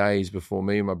 3 days before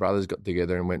me and my brothers got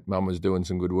together and went, "Mum was doing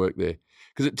some good work there."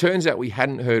 Because it turns out we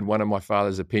hadn't heard one of my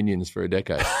father's opinions for a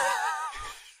decade.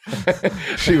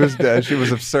 She was dead. She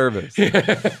was of service. She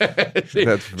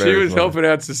That's very was funny. helping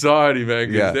out society, man.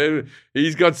 'Cause Yeah.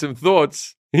 he's got some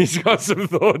thoughts. He's got some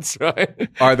thoughts, right?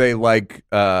 Are they like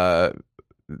the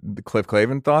Cliff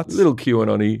Clavin thoughts? Little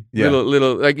QAnon-y. Yeah.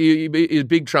 Little like he's a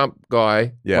big Trump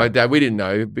guy. Yeah. My dad, we didn't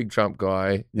know, big Trump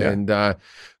guy. Yeah. And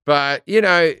but you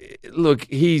know, look,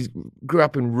 he grew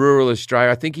up in rural Australia.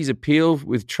 I think his appeal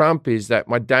with Trump is that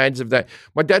my dad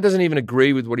doesn't even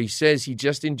agree with what he says. He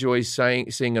just enjoys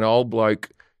seeing an old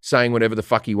bloke saying whatever the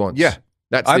fuck he wants. Yeah.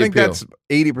 That's I the think appeal. that's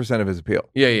 80% of his appeal.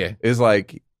 Yeah. Is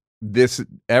like this,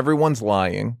 everyone's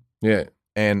lying. Yeah.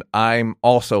 And I'm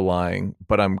also lying,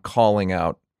 but I'm calling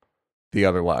out the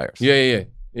other liars. Yeah.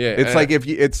 It's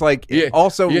like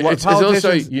also It's politicians.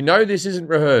 also, you know, this isn't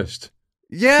rehearsed.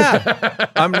 Yeah.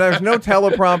 There's no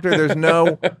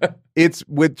teleprompter. It's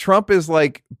with Trump is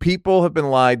like people have been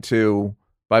lied to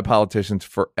by politicians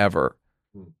forever.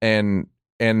 And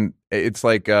it's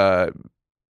like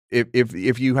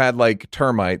if you had like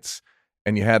termites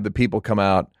and you had the people come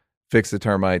out, fix the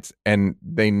termites, and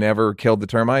they never killed the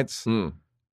termites.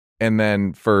 And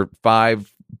then for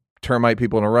 5 termite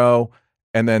people in a row,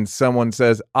 and then someone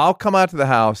says, "I'll come out to the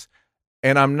house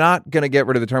and I'm not going to get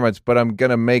rid of the termites, but I'm going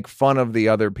to make fun of the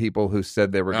other people who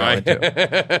said they were going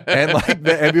to."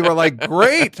 And people are like,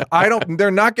 "Great. They're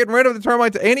not getting rid of the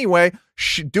termites anyway.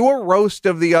 Do a roast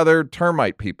of the other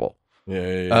termite people."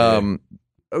 Yeah.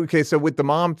 Okay. So with the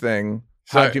mom thing,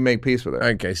 how'd you make peace with her?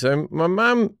 Okay. So my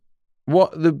mum,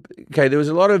 there was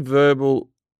a lot of verbal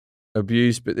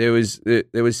abuse, but there was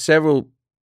several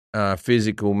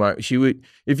physical. She would,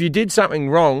 if you did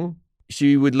something wrong,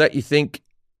 she would let you think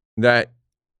that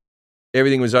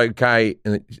everything was okay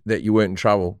and that you weren't in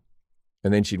trouble,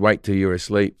 and then she'd wait till you were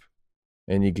asleep,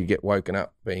 and you could get woken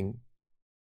up being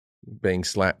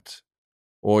slapped,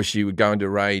 or she would go into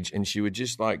rage and she would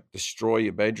just like destroy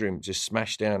your bedroom, just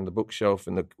smash down the bookshelf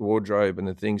and the wardrobe and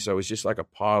the thing. So it was just like a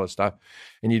pile of stuff,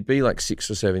 and you'd be like 6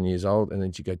 or 7 years old, and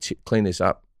then she'd go clean this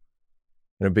up.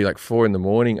 And it'd be like 4 a.m.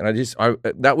 And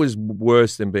that was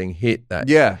worse than being hit.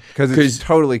 Yeah, because it's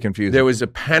totally confusing. There was a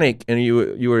panic, and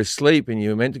you were asleep, and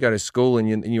you were meant to go to school,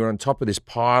 and you were on top of this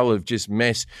pile of just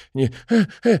mess. And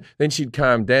then she'd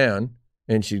calm down,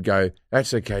 and she'd go,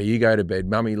 "That's okay, you go to bed.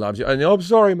 Mummy loves you." And I'm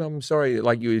sorry, Mum, I'm sorry.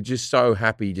 Like you were just so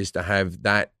happy just to have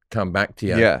that come back to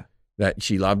you. Yeah, that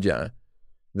she loved you.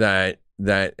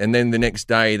 And then the next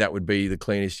day, that would be the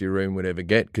cleanest your room would ever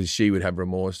get, because she would have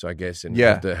remorse, I guess, and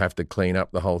have to clean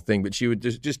up the whole thing. But she would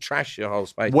just trash your whole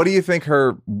space. What do you think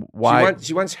why?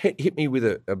 She once hit me with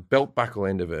a belt buckle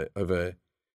end of a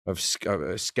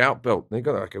scout belt. They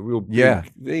got like a real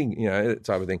big thing, you know, that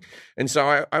type of thing. And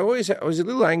so I was a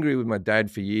little angry with my dad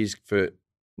for years for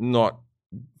not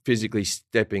physically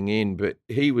stepping in, but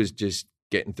he was just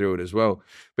getting through it as well.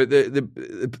 But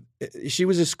she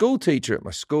was a school teacher at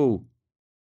my school.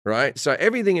 Right. So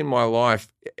everything in my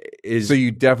life is. So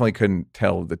you definitely couldn't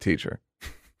tell the teacher.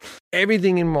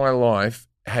 Everything in my life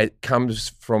comes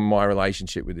from my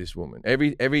relationship with this woman.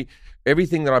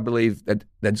 Everything that I believe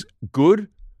that's good,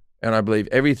 and I believe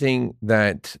everything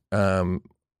that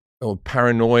or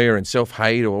paranoia and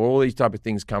self-hate or all these type of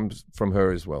things comes from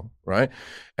her as well. Right.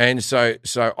 And so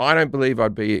I don't believe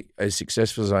I'd be as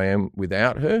successful as I am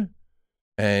without her.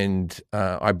 And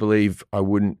I believe I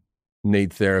wouldn't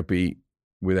need therapy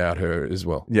without her as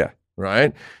well. Yeah.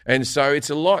 Right. And so it's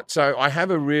a lot. So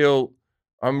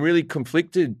I'm really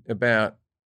conflicted about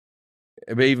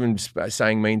even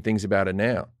saying mean things about her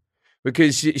now,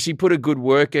 because she put a good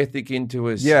work ethic into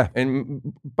us. Yeah.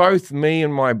 And both me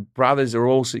and my brothers are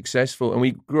all successful, and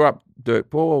we grew up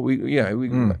dirt poor. We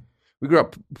grew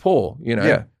up poor, you know.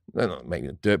 Yeah. Not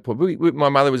making it dirt poor. But my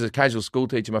mother was a casual school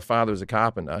teacher. My father was a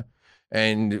carpenter.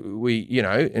 and we,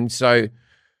 and so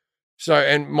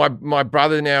and my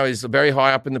brother now is very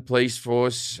high up in the police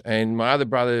force, and my other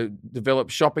brother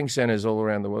developed shopping centers all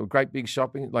around the world, great big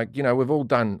shopping, we've all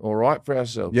done all right for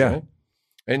ourselves. Yeah.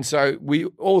 And so we,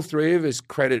 all three of us,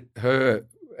 credit her,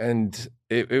 and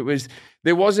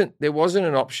there wasn't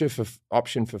an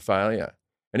option for failure.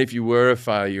 And if you were a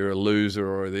failure, you're a loser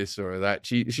or this or that.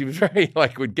 She was very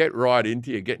would get right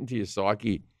into you, get into your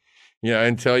psyche,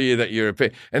 and tell you that you're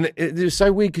and it was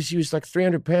so weird because she was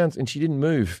 300 pounds and she didn't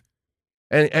move.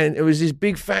 And it was this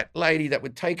big fat lady that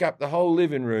would take up the whole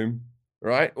living room,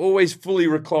 right? Always fully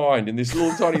reclined in this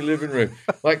little tiny living room.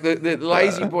 The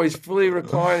lazy boys fully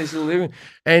reclined in this little living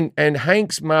room. And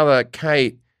Hank's mother,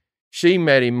 Kate, she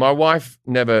met him. My wife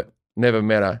never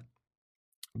met her.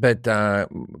 But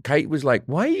Kate was like,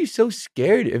 "Why are you so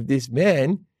scared of this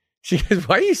man?" She goes,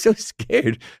 "Why are you so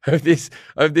scared of this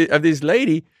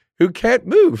lady who can't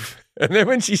move?" And then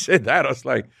when she said that, I was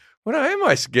like, what am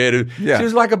I scared of? Yeah. She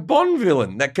was like a Bond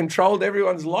villain that controlled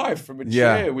everyone's life from a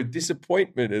chair with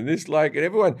disappointment and this, and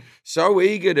everyone so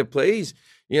eager to please.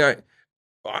 I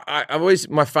always,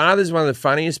 my father's one of the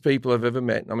funniest people I've ever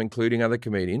met. I'm including other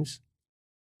comedians.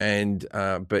 And,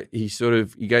 but he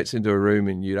gets into a room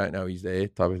and you don't know he's there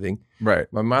type of thing. Right.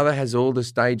 My mother has all the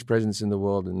stage presence in the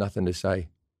world and nothing to say.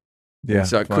 Yeah. And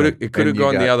so it could have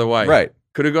gone the other way. Right.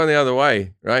 Could have gone the other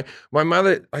way, right? My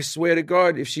mother, I swear to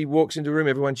God, if she walks into a room,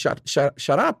 everyone shut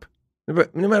up.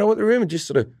 But no matter what the room, just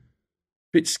sort of a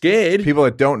bit scared. People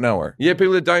that don't know her. Yeah,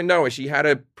 people that don't know her. She had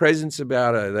a presence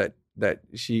about her that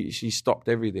she stopped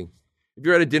everything. If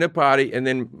you're at a dinner party and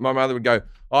then my mother would go,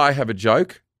 I have a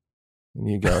joke, and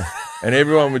you go, and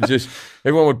everyone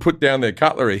would put down their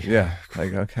cutlery. Yeah.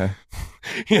 Okay.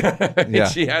 Yeah.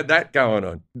 She had that going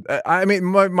on. I mean,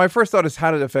 my first thought is,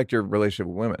 how did it affect your relationship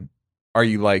with women? Are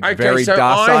you very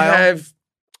docile?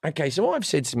 I've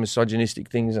said some misogynistic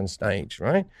things on stage,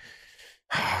 right?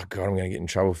 Oh God, I'm going to get in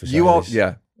trouble for saying this.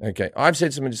 Yeah. Okay, I've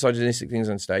said some misogynistic things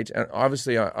on stage, and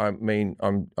obviously, I mean,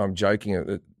 I'm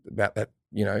joking about that.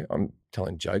 I'm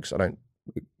telling jokes. I don't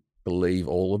believe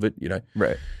all of it.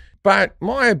 Right. But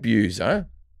my abuser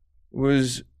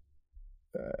was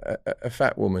a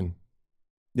fat woman.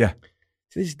 Yeah.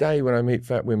 To this day, when I meet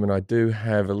fat women, I do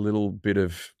have a little bit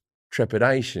of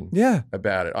trepidation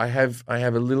about it. I have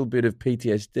a little bit of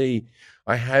PTSD.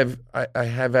 I have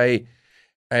a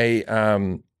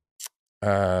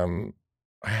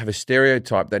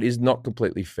stereotype that is not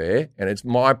completely fair, and it's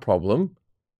my problem,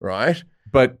 right?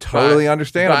 But totally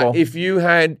understandable. But if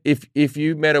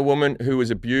you met a woman who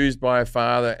was abused by a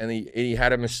father and he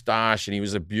had a moustache and he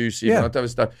was abusive and all that type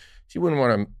of stuff, he wouldn't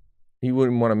want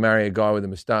to marry a guy with a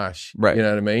moustache. Right. You know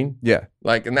what I mean? Yeah.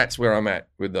 And that's where I'm at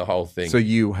with the whole thing. So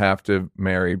you have to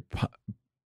marry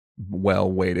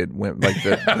well-weighted women,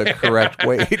 the correct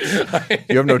weight.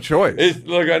 You have no choice.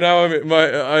 Look, I know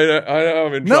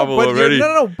I'm in trouble already.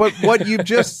 No. But what you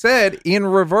just said in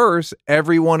reverse,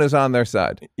 everyone is on their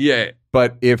side. Yeah.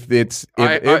 But if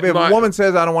a woman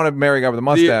says, I don't want to marry a guy with a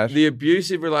mustache. The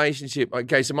abusive relationship.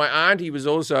 Okay, so my auntie was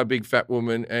also a big fat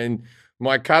woman, and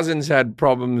my cousins had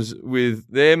problems with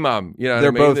their mum. You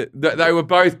know what I mean? They were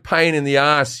both pain in the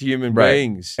ass human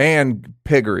beings. And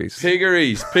piggeries.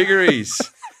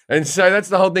 Piggeries. And so that's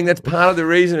the whole thing. That's part of the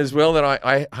reason as well that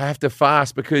I have to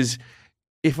fast, because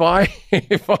if I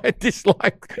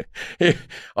dislike,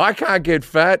 I can't get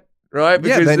fat, right?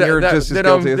 Because then you're just as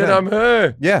guilty as then I'm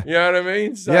her. Yeah. You know what I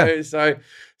mean? So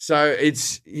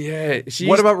it's,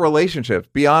 what about relationships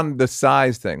beyond the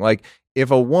size thing? Like if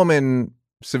a woman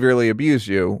severely abused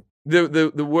you.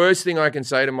 The worst thing I can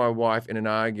say to my wife in an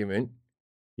argument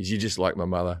is, "You're just like my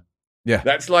mother." Yeah.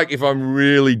 That's like if I'm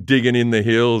really digging in the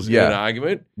heels in an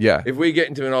argument. Yeah. If we get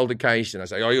into an altercation, I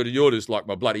say, "Oh, you're just like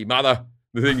my bloody mother."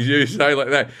 The things you say like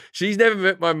that. She's never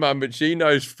met my mum, but she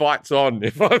knows fight's on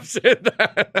if I've said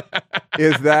that.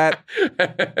 Is that?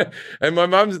 And my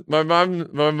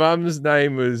mum's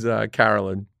name was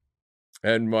Carolyn.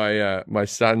 And my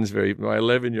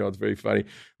 11-year-old's very funny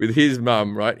with his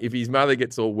mum, right? If his mother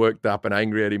gets all worked up and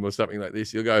angry at him or something like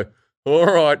this, he'll go, "All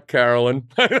right, Carolyn."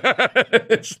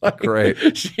 It's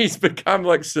great. She's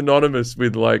become synonymous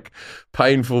with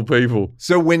painful people.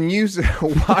 So why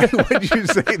would you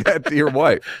say that to your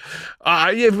wife?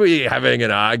 If we're having an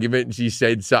argument and she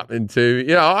said something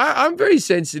I'm very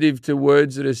sensitive to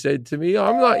words that are said to me.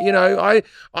 I'm not,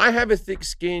 I have a thick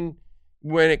skin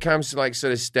when it comes to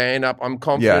sort of stand up. I'm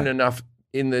confident enough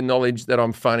in the knowledge that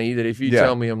I'm funny that if you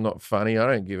tell me I'm not funny, I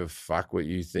don't give a fuck what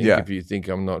you think. If you think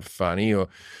I'm not funny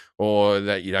or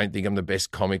that you don't think I'm the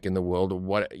best comic in the world or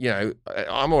what,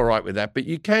 I'm all right with that. But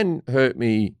you can hurt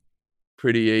me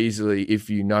pretty easily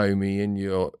if you know me and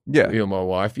you're my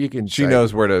wife. You can. She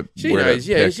knows where to. She where knows.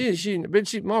 To Yeah. pick.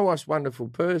 But my wife's a wonderful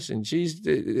person. She's.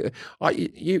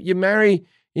 You marry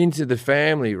into the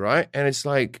family, right? And it's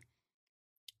like,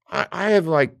 I have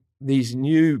like these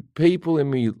new people in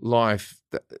my life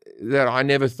that I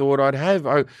never thought I'd have.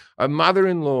 A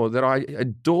mother-in-law that I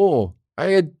adore. I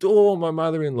adore my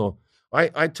mother-in-law.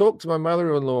 I talk to my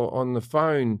mother-in-law on the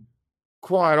phone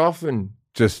quite often.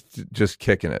 Just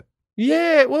kicking it.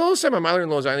 Yeah. Well, also my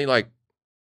mother-in-law is only like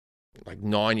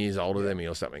 9 years older than me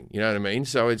or something. You know what I mean?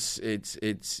 So it's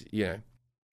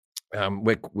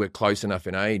we're close enough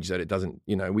in age that it doesn't,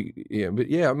 but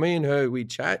yeah, me and her, we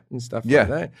chat and stuff like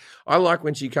that. I like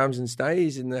when she comes and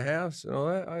stays in the house and all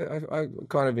that. I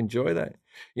kind of enjoy that.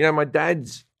 My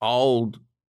dad's old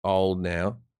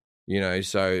now,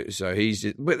 so he's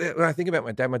just, but when I think about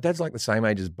my dad's like the same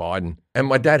age as Biden, and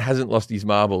my dad hasn't lost his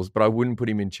marbles, but I wouldn't put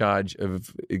him in charge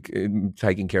of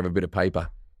taking care of a bit of paper.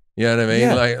 You know what I mean?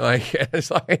 Yeah. Like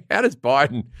it's like, how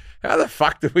the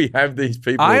fuck do we have these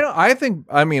people?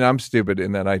 I'm stupid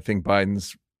in that I think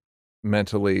Biden's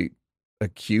mentally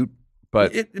acute,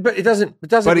 but it doesn't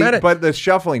matter. But the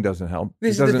shuffling doesn't help.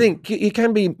 This is the thing. You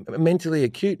can be mentally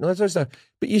acute and all that sort of stuff,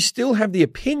 but you still have the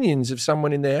opinions of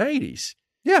someone in their 80s.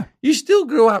 Yeah. You still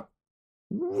grew up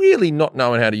really not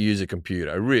knowing how to use a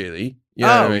computer, really. You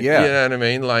know what I mean? Yeah. You know what I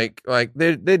mean? Like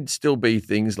there'd still be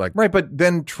things like... Right, but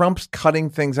then Trump's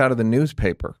cutting things out of the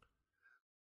newspaper.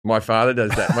 My father does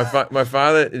that. My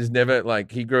father is never,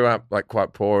 he grew up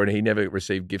quite poor and he never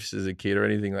received gifts as a kid or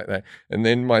anything like that. And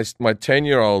then my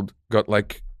 10-year-old got I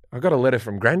got a letter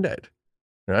from Granddad,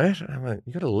 right? I'm like,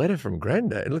 you got a letter from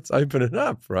Granddad? Let's open it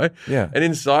up, right? Yeah. And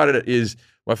inside of it is,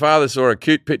 my father saw a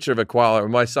cute picture of a koala.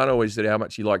 And my son always said how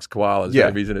much he likes koalas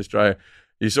whenever he's in Australia.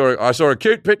 I saw a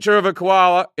cute picture of a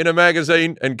koala in a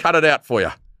magazine and cut it out for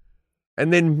you.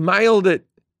 And then mailed it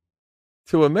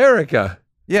to America.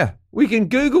 Yeah. We can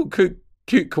Google cute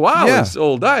koalas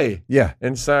all day. Yeah.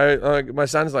 And so my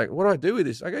son's like, what do I do with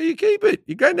this? I go, you keep it.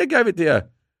 Your granddad gave it to you.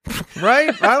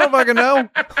 Right? I don't fucking know.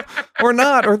 Or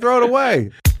not, or throw it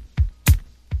away.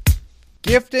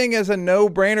 Gifting is a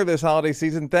no-brainer this holiday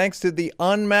season thanks to the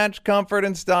unmatched comfort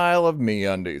and style of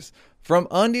MeUndies. From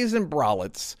undies and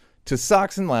bralettes to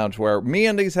socks and loungewear,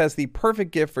 MeUndies has the perfect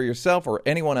gift for yourself or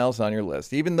anyone else on your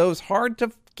list, even those hard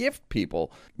to gift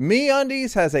people.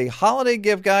 MeUndies has a holiday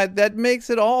gift guide that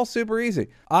makes it all super easy.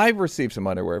 I've received some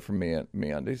underwear from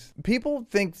MeUndies. People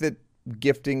think that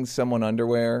gifting someone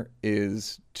underwear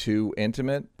is too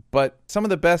intimate, but some of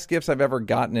the best gifts I've ever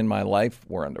gotten in my life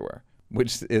were underwear,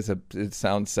 which it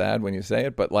sounds sad when you say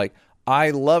it, but I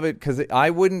love it because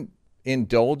I wouldn't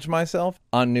indulge myself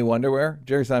on new underwear.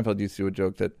 Jerry Seinfeld used to do a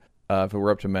joke that if it were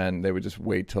up to men, they would just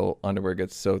wait till underwear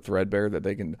gets so threadbare that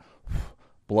they can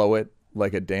blow it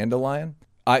like a dandelion.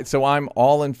 So I'm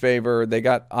all in favor. They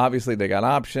got options.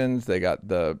 They got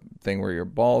the thing where your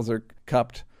balls are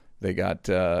cupped. They got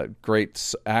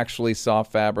great, actually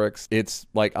soft fabrics. It's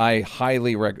I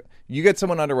highly recommend. You get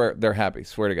someone underwear, they're happy.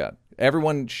 Swear to God.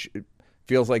 Everyone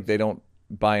feels like they don't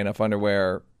buy enough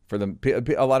underwear for them.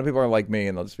 A lot of people are like me,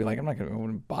 and they'll just be like, I'm not going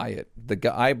to buy it.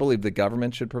 I believe the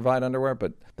government should provide underwear,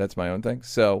 but that's my own thing.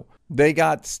 So they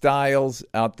got styles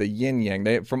out the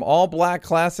yin-yang. From all black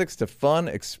classics to fun,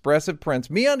 expressive prints,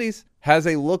 MeUndies has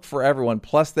a look for everyone.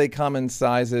 Plus, they come in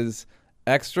sizes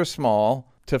extra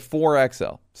small to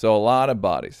 4XL, so a lot of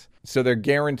bodies. So they're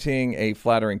guaranteeing a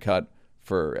flattering cut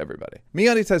for everybody.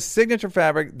 MeUndies has signature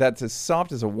fabric that's as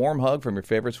soft as a warm hug from your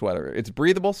favorite sweater. It's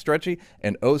breathable, stretchy,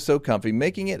 and oh so comfy,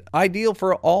 making it ideal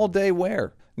for all-day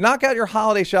wear. Knock out your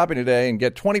holiday shopping today and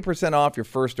get 20% off your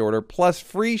first order, plus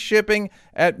free shipping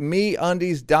at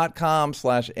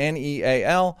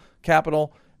MeUndies.com/NEAL,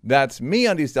 capital. That's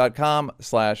MeUndies.com/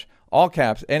 all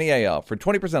caps NEAL for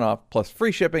 20% off, plus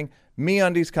free shipping.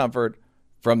 MeUndies comfort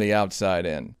from the outside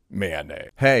in. MeUndies.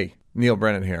 Hey, Neil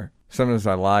Brennan here. Sometimes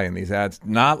I lie in these ads.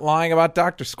 Not lying about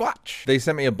Dr. Squatch. They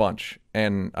sent me a bunch,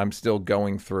 and I'm still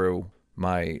going through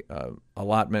my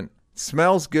allotment.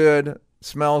 Smells good.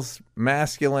 Smells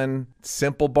masculine.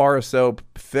 Simple bar of soap.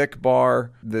 Thick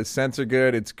bar. The scents are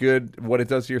good. It's good what it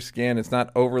does to your skin. It's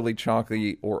not overly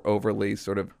chalky or overly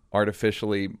sort of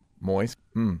artificially moist.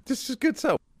 This is good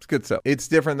soap. It's good soap. It's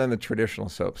different than the traditional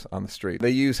soaps on the street. They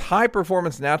use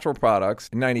high-performance natural products,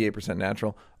 98%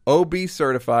 natural, OB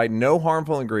certified, no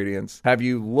harmful ingredients. Have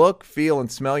you look, feel,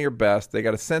 and smell your best. They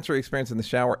got a sensory experience in the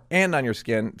shower and on your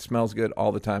skin. It smells good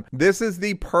all the time. This is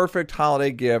the perfect holiday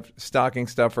gift, stocking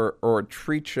stuffer, or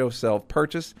treat yourself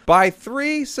purchase. Buy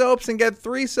 3 soaps and get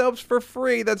 3 soaps for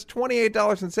free. That's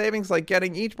 $28 in savings, like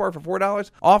getting each bar for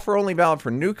 $4. Offer only valid for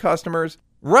new customers.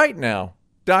 Right now,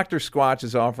 Dr. Squatch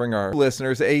is offering our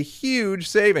listeners a huge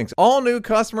savings. All new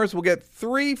customers will get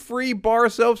 3 free bar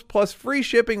soaps plus free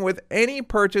shipping with any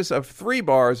purchase of 3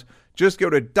 bars. Just go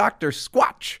to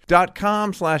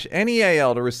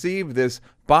drsquatch.com/NEAL to receive this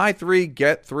buy 3,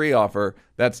 get 3 offer.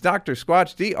 That's Dr.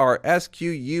 Squatch,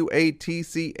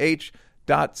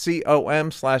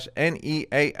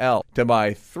 DRSQUATCH.com/NEAL to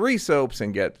buy 3 soaps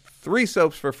and get 3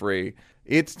 soaps for free.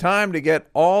 It's time to get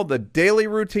all the daily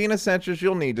routine essentials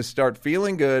you'll need to start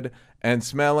feeling good and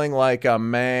smelling like a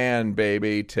man,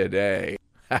 baby, today.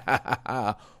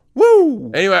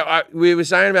 Woo! Anyway, we were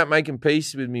saying about making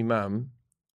peace with me mum.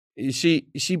 She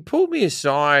pulled me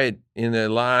aside in the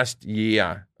last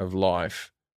year of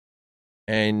life,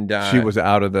 and She was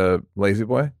out of the lazy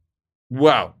boy?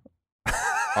 well,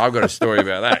 I've got a story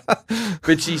about that.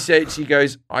 But she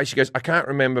goes, I can't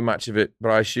remember much of it, but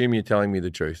I assume you're telling me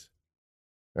the truth,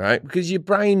 right? Because your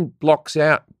brain blocks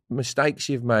out mistakes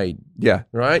you've made, Yeah.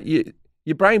 right?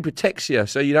 Your brain protects you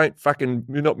so you're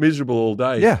not miserable all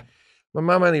day. Yeah. My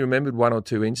mum only remembered 1 or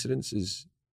 2 incidences.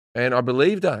 And I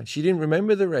believed her. She didn't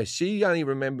remember the rest. She only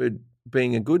remembered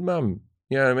being a good mum.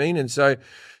 You know what I mean? And so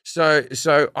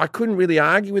I couldn't really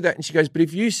argue with that. And she goes, but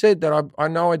if you said that, I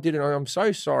know I didn't. I'm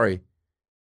so sorry.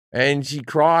 And she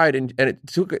cried, and it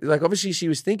took, like, obviously she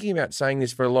was thinking about saying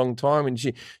this for a long time, and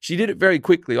she did it very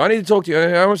quickly. I need to talk to you.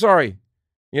 I'm sorry.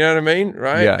 You know what I mean?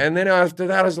 Right? Yeah. And then after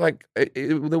that, I was like,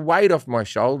 the weight off my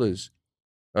shoulders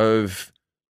of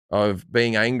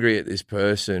being angry at this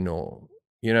person, or,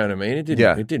 you know what I mean? It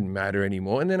didn't matter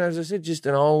anymore. And then, as I said, just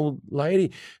an old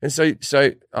lady. And so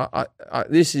I'll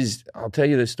tell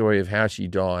you the story of how she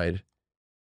died,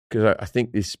 because I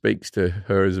think this speaks to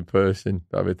her as a person,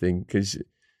 type of thing. Because,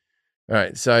 all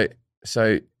right, so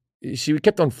she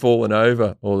kept on falling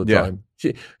over all the time.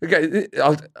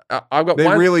 I've got They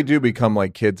one. really do become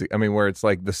like kids. I mean, where it's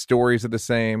like the stories are the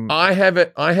same. I have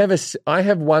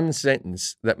one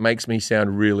sentence that makes me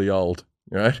sound really old,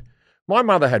 right? My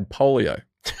mother had polio.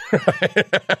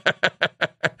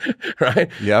 Right?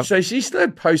 Yep. So she still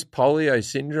had post-polio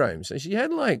syndrome. So she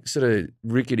had like sort of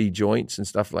rickety joints and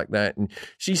stuff like that. And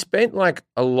she spent like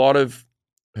a lot of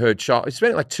her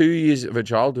spent like 2 years of her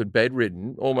childhood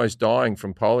bedridden, almost dying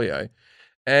from polio.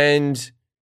 And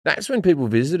that's when people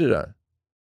visited her.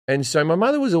 And so my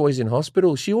mother was always in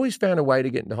hospital. She always found a way to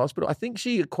get into hospital. I think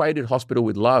she equated hospital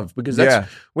with love, because that's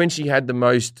when she had the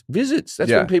most visits.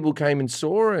 That's when people came and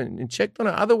saw her and checked on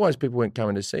her. Otherwise, people weren't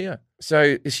coming to see her.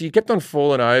 So she kept on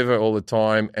falling over all the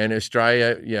time. And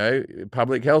Australia,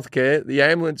 public health care, the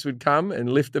ambulance would come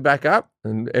and lift her back up.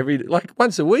 And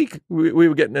once a week, we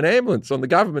were getting an ambulance on the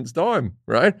government's dime,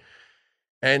 right?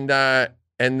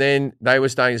 And then they were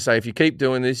starting to say, if you keep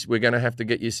doing this, we're going to have to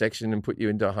get you sectioned and put you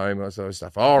into a home and all sort of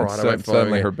stuff. All right, I went suddenly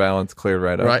following her balance cleared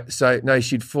right up. Right. So no,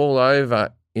 she'd fall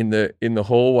over in the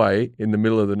hallway in the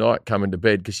middle of the night coming to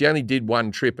bed, because she only did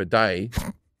one trip a day.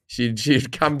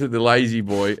 She'd come to the lazy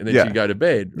boy and then she'd go to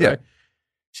bed. Right? Yeah.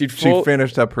 She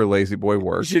finished up her lazy boy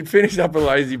work. She'd finished up a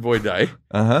lazy boy day.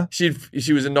 Uh-huh. She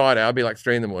was a night owl. It'd be like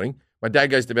 3 a.m. My dad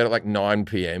goes to bed at like 9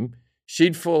 p.m.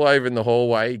 She'd fall over in the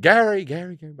hallway. Gary.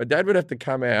 My dad would have to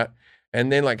come out, and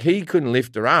then like he couldn't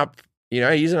lift her up.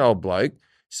 He's an old bloke.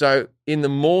 So in the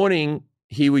morning,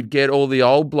 he would get all the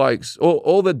old blokes,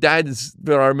 all the dads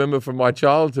that I remember from my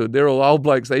childhood. They're all old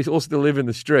blokes. They all still live in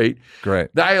the street.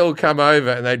 Great. They all come over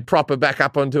and they'd prop her back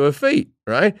up onto her feet,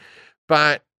 right?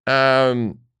 But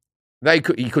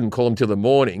he couldn't call them till the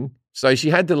morning. So she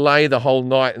had to lay the whole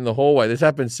night in the hallway. This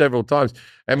happened several times.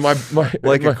 And my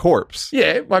a corpse.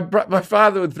 Yeah, my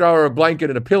father would throw her a blanket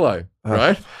and a pillow,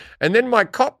 right? And then my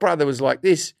cop brother was like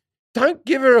this, don't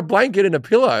give her a blanket and a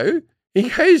pillow. He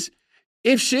goes,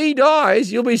 if she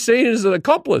dies, you'll be seen as an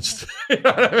accomplice. You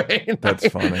know what I mean? That's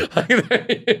funny.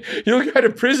 You'll go to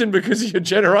prison because of your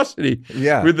generosity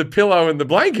with the pillow and the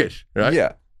blanket, right?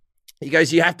 Yeah. He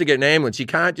goes, you have to get an ambulance. You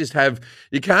can't just have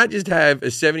a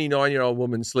 79-year-old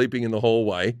woman sleeping in the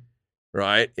hallway,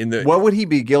 right? What would he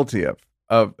be guilty of?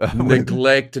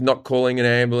 Neglect, not calling an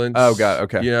ambulance. Oh, God,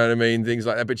 okay. You know what I mean? Things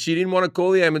like that. But she didn't want to call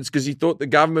the ambulance because he thought the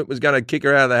government was going to kick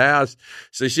her out of the house.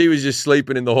 So she was just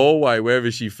sleeping in the hallway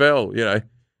wherever she fell,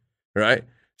 right?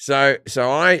 So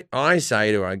I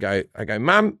say to her, I go,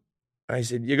 Mum, I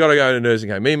said, you got to go to a nursing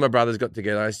home. Me and my brothers got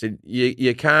together. I said,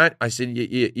 you can't. I said,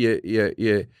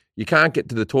 you can't get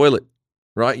to the toilet.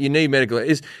 right? You need medical.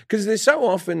 Is because there's so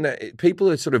often that people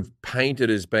are sort of painted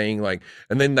as being like,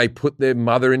 and then they put their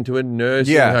mother into a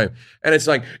nursing home, and it's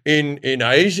like in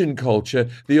Asian culture,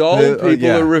 the old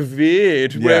people are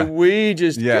revered, where we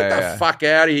just get the fuck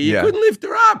out of here. You couldn't lift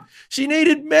her up. She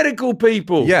needed medical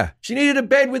people. Yeah, she needed a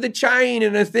bed with a chain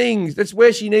and a thing. That's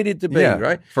where she needed to be,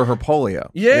 right? For her polio.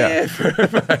 Yeah.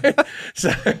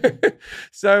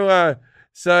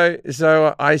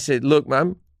 So I said, look,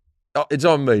 Mum, it's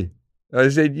on me. I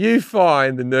said, you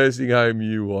find the nursing home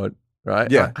you want,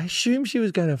 right? Yeah. I assumed she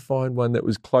was going to find one that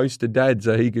was close to Dad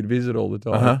so he could visit all the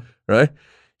time, right?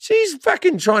 She's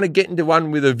fucking trying to get into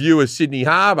one with a view of Sydney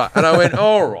Harbour. And I went,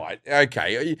 all right,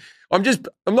 okay. I'm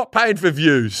not paying for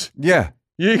views. Yeah.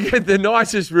 You get the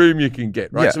nicest room you can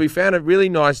get, right? Yeah. So we found a really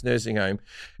nice nursing home.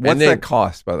 What's that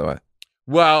cost, by the way?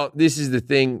 Well, this is the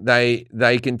thing.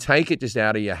 They can take it just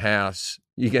out of your house.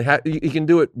 You can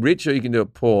do it rich or you can do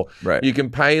it poor. Right. You can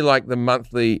pay like the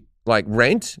monthly like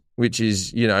rent, which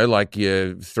is, like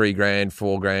your $3,000,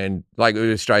 $4,000, like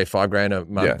Australia, $5,000 a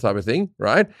month type of thing,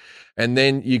 right? And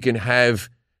then they can have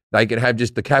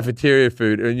just the cafeteria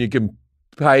food, and you can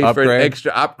pay for an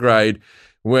extra upgrade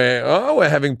where, we're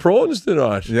having prawns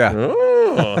tonight. Yeah.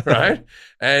 Oh, right.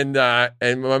 And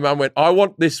my mum went, I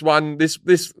want this one.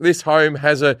 This home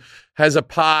has a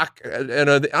park,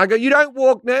 and I go, you don't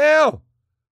walk now.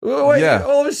 All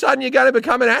of a sudden, you're going to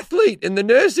become an athlete in the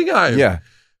nursing home. Yeah.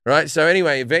 Right. So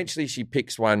anyway, eventually she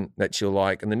picks one that she'll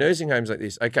like. And the nursing home's like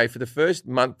this. Okay, for the first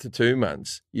month to 2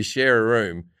 months, you share a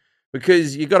room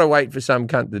because you got to wait for some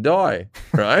cunt to die,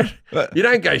 right? You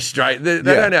don't go straight. They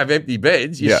don't have empty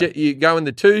beds. You go in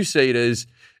the 2-seaters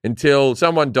until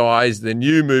someone dies, then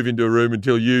you move into a room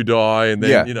until you die. And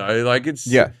then,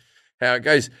 it's how it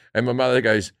goes. And my mother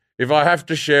goes, if I have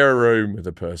to share a room with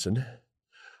a person,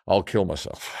 I'll kill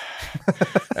myself.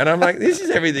 And I'm like, this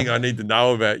is everything I need to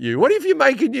know about you. What if you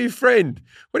make a new friend?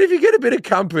 What if you get a bit of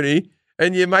company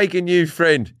and you make a new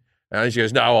friend? And she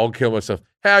goes, no, I'll kill myself.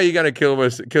 How are you going to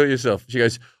kill yourself? She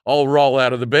goes, I'll roll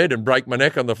out of the bed and break my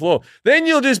neck on the floor. Then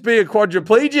you'll just be a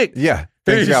quadriplegic. Yeah,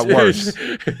 things got worse.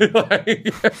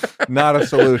 Not a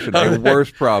solution, a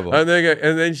worse problem. And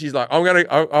then she's like, I'm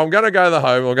gonna go to the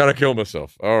home. I'm gonna kill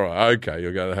myself. All right, okay,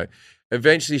 you'll go to the home.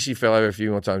 Eventually, she fell over a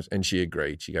few more times, and she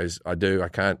agreed. She goes, I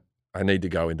can't. I need to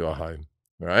go into a home,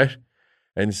 right?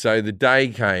 And so the day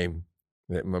came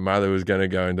that my mother was going to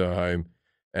go into a home,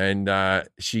 and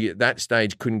she at that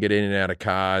stage couldn't get in and out of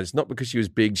cars, not because she was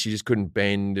big, she just couldn't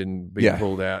bend and be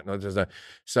pulled out.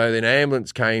 So then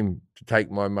ambulance came to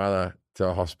take my mother to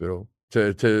a hospital,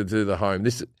 to the home.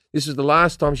 This was the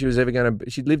last time she was ever going to.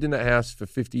 She'd lived in that house for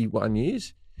 51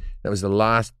 years. That was the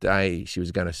last day she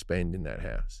was going to spend in that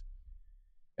house.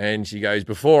 And she goes,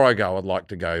 before I go, I'd like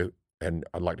to go to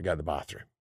the bathroom,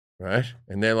 right?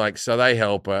 And they're like, so they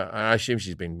help her. I assume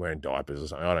she's been wearing diapers or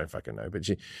something. I don't fucking know. But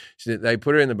they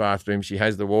put her in the bathroom. She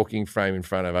has the walking frame in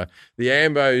front of her. The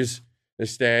ambos are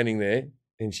standing there,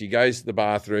 and she goes to the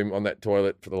bathroom on that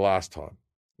toilet for the last time.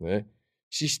 Yeah?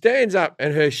 She stands up,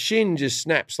 and her shin just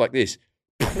snaps like this,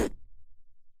 like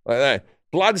that.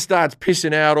 Blood starts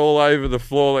pissing out all over the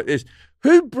floor like this.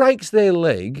 Who breaks their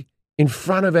leg in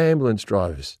front of ambulance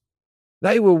drivers?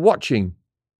 They were watching.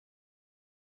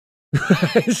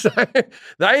 So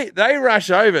they rush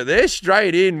over. They're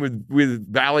straight in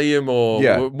with Valium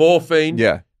or morphine.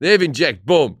 Yeah. They've injected.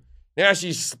 Boom. Now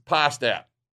she's passed out.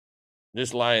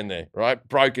 Just laying there, right?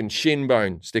 Broken shin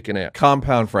bone sticking out.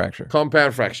 Compound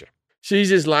fracture. She's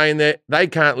just laying there. They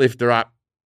can't lift her up.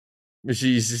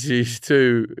 She's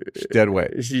too... She's dead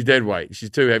weight. She's dead weight. She's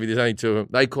too heavy. There's only 2 of them.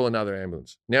 They call another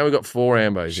ambulance. Now we've got 4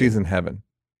 ambos. She's in heaven.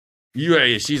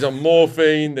 Yeah, she's on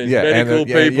morphine. There's medical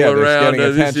people around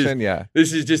her.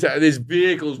 This is just there's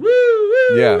vehicles,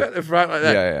 at the front like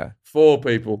that. Yeah. 4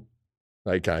 people.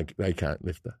 They can't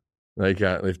lift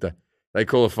her. They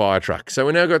call a fire truck. So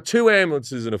we now got 2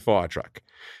 ambulances and a fire truck.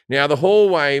 Now the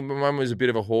hallway, my mum was a bit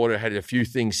of a hoarder, had a few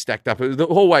things stacked up. The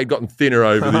hallway had gotten thinner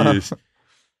over the years.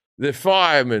 The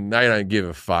firemen, they don't give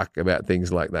a fuck about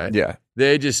things like that. Yeah.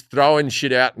 They're just throwing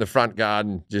shit out in the front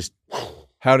garden, just...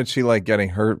 How did she like getting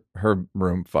her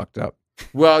room fucked up?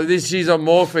 Well, she's on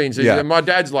morphine. So my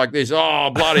dad's like this.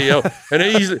 Oh, bloody hell! And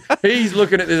he's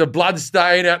looking at. There's a blood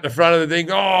stain out the front of the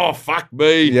thing. Oh, fuck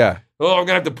me. Yeah. Oh, I'm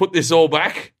gonna have to put this all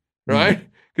back, right?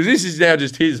 Because this is now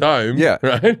just his home. Yeah.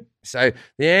 Right. So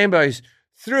the ambos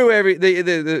threw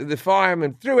the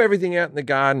firemen threw everything out in the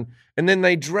garden, and then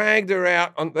they dragged her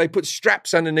out. They put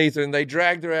straps underneath her, and they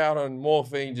dragged her out on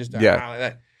morphine. Just like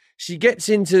that. She gets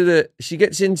into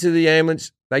the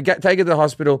ambulance. They take her to the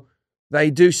hospital. They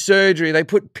do surgery. They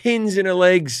put pins in her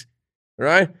legs,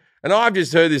 right? And I've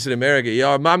just heard this in America.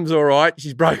 Yeah, mum's all right.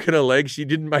 She's broken her leg. She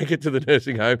didn't make it to the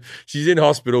nursing home. She's in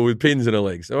hospital with pins in her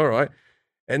legs. All right.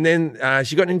 And then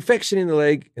she got an infection in the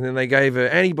leg, and then they gave her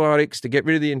antibiotics to get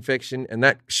rid of the infection, and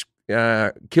that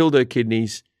killed her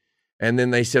kidneys. And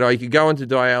then they said, oh, you could go into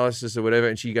dialysis or whatever.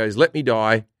 And she goes, let me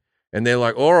die. And they're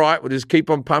like, all right, we'll just keep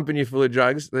on pumping you full of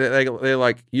drugs. They're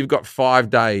like, you've got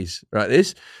 5 days,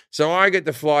 right? So I get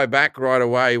to fly back right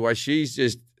away while she's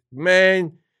just,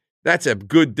 man, that's a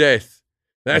good death.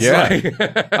 That's like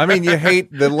I mean, you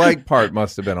hate the leg part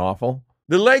must have been awful.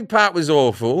 The leg part was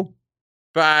awful,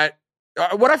 but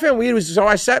what I found weird was, so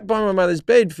I sat by my mother's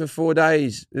bed for 4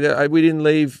 days. We didn't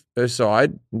leave her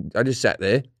side. I just sat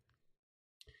there.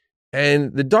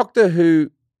 And the doctor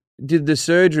who did the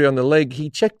surgery on the leg, he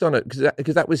checked on it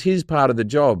because that was his part of the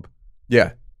job.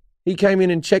 Yeah. He came in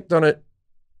and checked on it.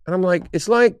 And I'm like, it's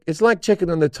like checking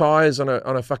on the tires on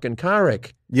a fucking car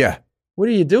wreck. Yeah. What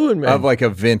are you doing, man? Of like a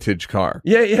vintage car.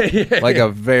 Yeah. Like a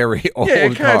very old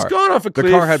car. It's gone off a cliff.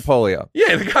 The car had polio.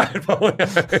 Yeah, the car had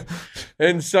polio.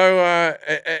 And so,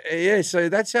 so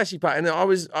that's how she passed. And I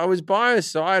was by her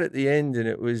side at the end, and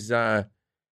it was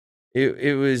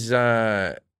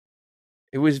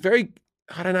very,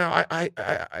 I don't know,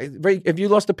 have you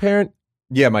lost a parent?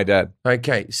 Yeah, my dad.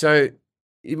 Okay, so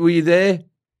were you there?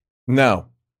 No.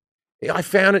 I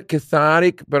found it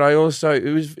cathartic, but I also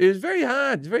it was very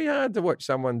hard. It's very hard to watch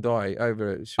someone die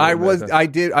over it. I wasn't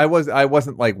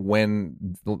like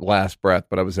when the last breath,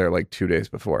 but I was there like 2 days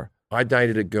before. I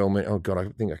dated a girl. Oh God, I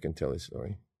think I can tell this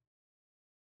story.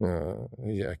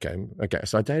 Yeah, okay.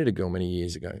 So I dated a girl many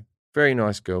years ago. Very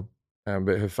nice girl,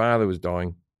 but her father was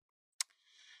dying,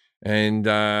 and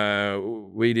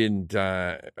we didn't.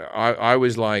 I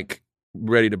was like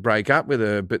ready to break up with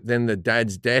her, but then the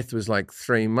dad's death was like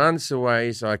 3 months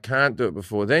away, so I can't do it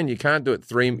before then. You can't do it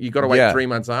you got to wait 3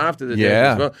 months after the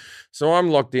death as well. So I'm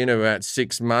locked in about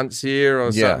 6 months here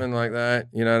or something like that.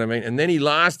 You know what I mean? And then he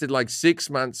lasted like 6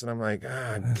 months, and I'm like,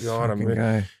 oh God, I'm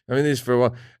in this for a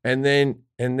while. And then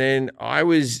I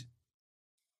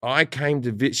came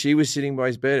to visit. She was sitting by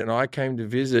his bed, and I came to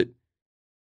visit.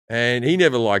 And he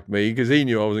never liked me because he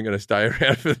knew I wasn't going to stay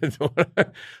around for the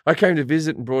daughter. I came to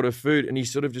visit and brought her food, and he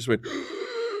sort of just went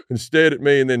and stared at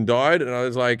me and then died. And I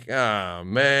was like, oh,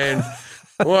 man.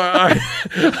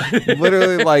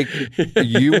 Literally, like,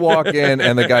 you walk in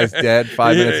and the guy's dead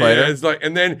 5 minutes later. Yeah, it's like,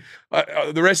 and then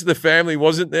the rest of the family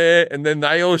wasn't there, and then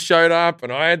they all showed up,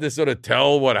 and I had to sort of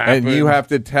tell what happened. And you have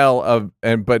to tell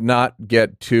but not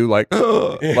get too like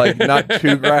not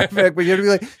too graphic, but you have to be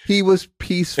like, he was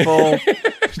peaceful.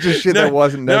 Just shit that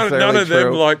wasn't necessarily none of true.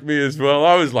 them liked me as well.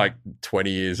 I was like 20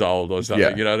 years old or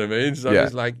something, you know what I mean? So I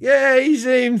was like, he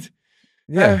seemed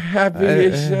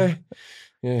happy.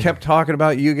 Kept talking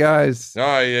about you guys.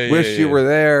 Oh, yeah. Wish you were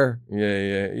there.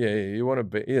 Yeah. You want to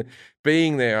be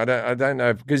being there. I don't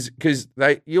know, because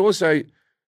you also,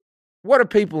 what do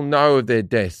people know of their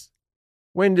death?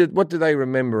 What do they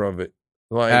remember of it?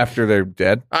 Like after they're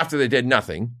dead? After they're dead,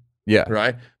 nothing. Yeah.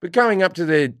 Right. But going up to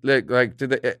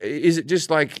is it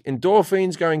just like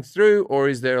endorphins going through, or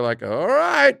is there like, all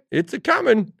right, it's a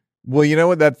coming? Well, you know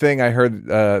what, that thing I heard,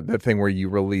 that thing where you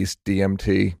release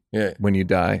DMT when you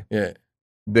die. Yeah.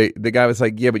 The guy was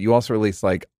like, yeah, but you also release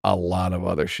like a lot of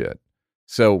other shit.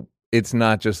 So it's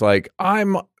not just like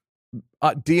I'm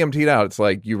DMT'd out. It's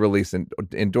like you release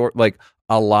like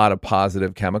a lot of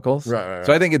positive chemicals. Right.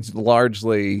 So I think it's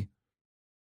largely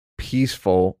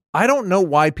peaceful. I don't know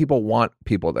why people want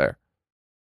people there.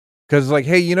 Because it's like,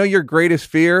 hey, you know your greatest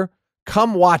fear?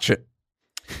 Come watch it.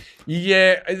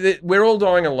 Yeah, we're all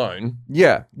dying alone.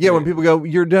 Yeah. When people go,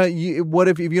 you're done. What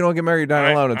if you don't get married, you're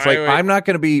dying alone? It's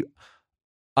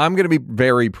I'm going to be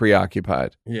very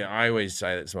preoccupied. Yeah, I always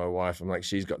say that to my wife. I'm like,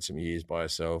 she's got some years by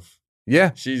herself.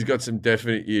 Yeah. She's got some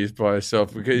definite years by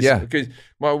herself because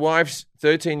my wife's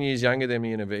 13 years younger than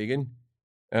me and a vegan.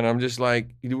 And I'm just like,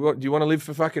 do you want to live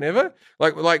for fucking ever?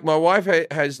 Like my wife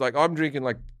has, like, I'm drinking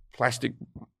like plastic.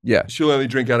 Yeah. She'll only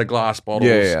drink out of glass bottles.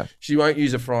 Yeah. She won't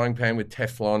use a frying pan with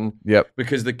Teflon. Yep.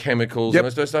 Because the chemicals and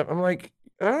all that stuff. I'm like,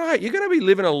 all right, you're going to be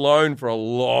living alone for a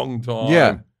long time.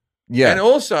 Yeah. Yeah. And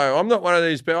also, I'm not one of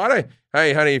these people.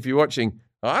 Hey, honey, if you're watching,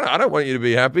 I don't want you to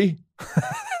be happy.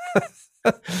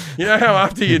 You know how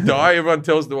after you die, everyone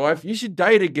tells the wife, you should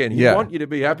date again. He want you to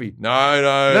be happy.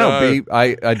 No.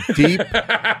 A deep,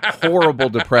 horrible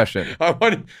depression. I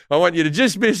want you to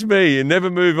just miss me and never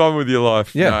move on with your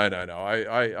life. Yeah. No.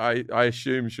 I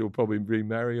assume she'll probably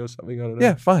remarry or something. I don't know.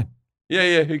 Yeah, fine.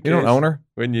 Yeah. Who cares? You don't own her?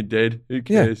 When you're dead, who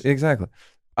cares? Yeah, exactly.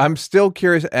 I'm still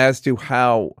curious as to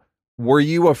how, were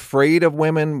you afraid of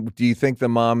women? Do you think the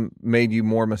mom made you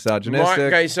more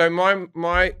misogynistic? So my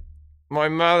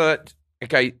mother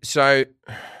Okay, so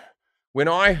when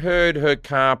I heard her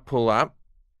car pull up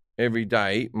every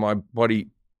day, my body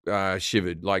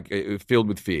shivered, like it filled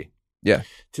with fear. Yeah.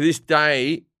 To this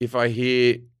day, if I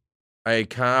hear a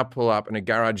car pull up and a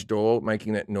garage door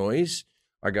making that noise,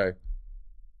 I go,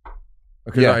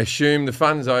 because I assume the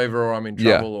fun's over or I'm in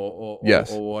trouble or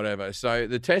whatever. So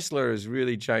the Tesla has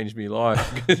really changed my life.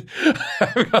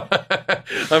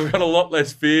 I've got a lot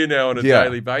less fear now on a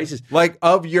daily basis. Like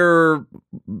of your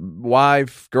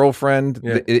wife, girlfriend,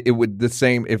 it would the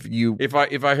same if you... If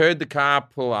I heard the car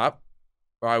pull up,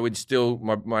 I would still,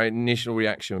 my initial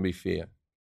reaction would be fear.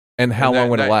 And how long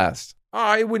would it last?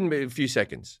 Oh, it wouldn't be a few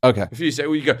seconds. Okay. A few seconds.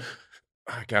 Well, you go,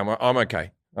 okay, I'm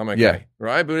okay. I'm okay,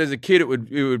 right? But as a kid, it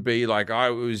would be like I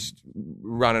was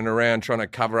running around trying to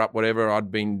cover up whatever I'd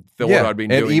been doing and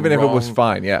even wrong. if it was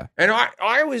fine, And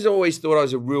I was always thought I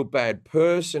was a real bad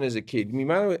person as a kid. My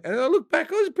mother, and I look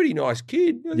back, I was a pretty nice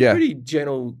kid. I was a pretty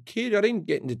gentle kid. I didn't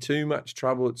get into too much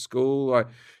trouble at school.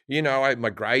 My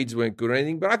grades weren't good or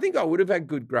anything, but I think I would have had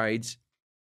good grades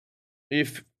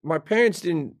if my parents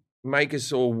didn't make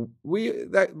us all.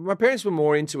 My parents were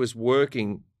more into us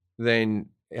working than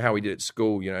how we did at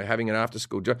school, having an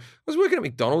after-school job. I was working at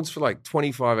McDonald's for like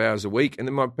 25 hours a week, and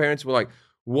then my parents were like,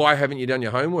 why haven't you done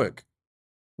your homework?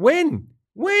 When?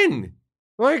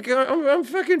 Like, I'm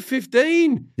fucking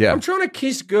 15. Yeah. I'm trying to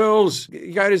kiss girls,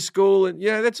 go to school, and,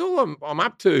 that's all I'm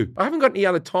up to. I haven't got any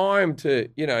other time to,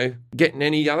 get in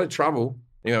any other trouble.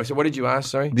 So what did you ask,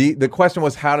 sorry? The question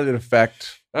was, how did it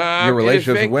affect your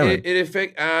relationships with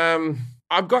women?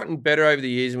 I've gotten better over the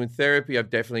years, and with therapy, I've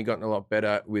definitely gotten a lot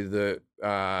better with the.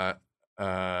 I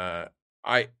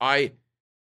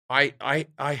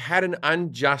had an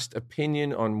unjust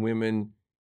opinion on women,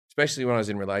 especially when I was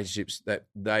in relationships, that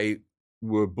they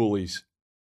were bullies.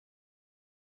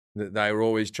 That they were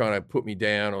always trying to put me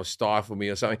down or stifle me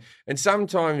or something. And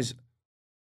sometimes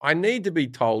I need to be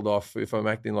told off if I'm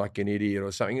acting like an idiot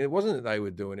or something. It wasn't that they were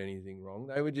doing anything wrong.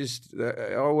 They were just,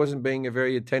 I wasn't being a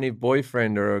very attentive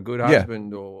boyfriend or a good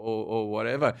husband or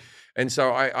whatever. And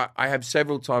so I have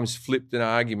several times flipped an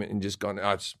argument and just gone,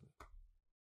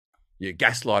 you're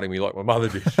gaslighting me like my mother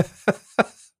did.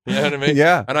 You know what I mean?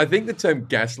 Yeah. And I think the term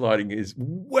gaslighting is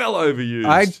well overused.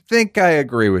 I think I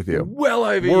agree with you. Well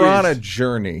overused. We're on a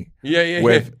journey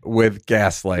with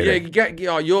gaslighting.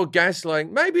 You're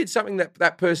gaslighting. Maybe it's something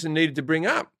that person needed to bring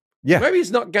up. Yeah. Maybe it's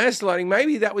not gaslighting.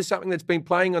 Maybe that was something that's been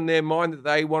playing on their mind that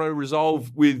they want to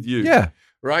resolve with you. Yeah.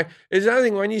 Right? There's another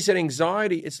thing, when you said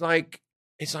anxiety, it's like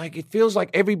it feels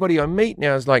like everybody I meet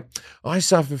now is like, I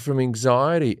suffer from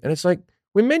anxiety. And it's like,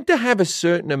 we're meant to have a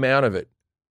certain amount of it.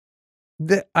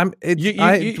 I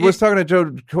was talking to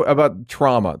Joe about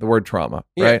trauma, the word trauma,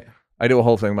 right? I do a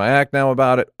whole thing in my act now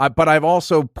about it, but I've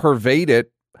also pervaded.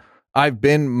 I've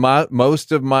been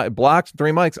most of my blocks,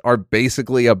 3 mics are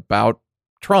basically about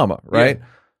trauma, right? Yeah.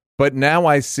 But now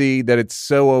I see that it's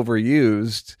so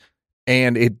overused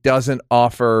and it doesn't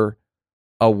offer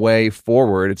a way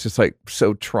forward. It's just like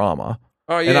so trauma.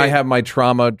 Oh, yeah. And I have my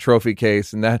trauma trophy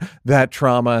case and that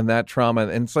trauma and that trauma.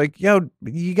 And it's like, you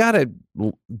got to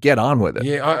get on with it.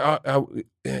 Yeah,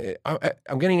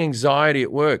 I'm getting anxiety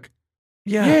at work.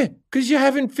 Yeah. Because you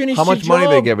haven't finished your job. How much money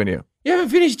are they giving you? You haven't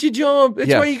finished your job.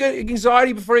 That's why you get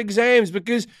anxiety before exams,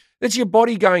 because that's your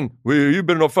body going, well, you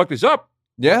better not fuck this up.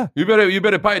 Yeah. You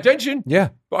better pay attention. Yeah.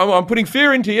 I'm putting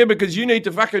fear into you because you need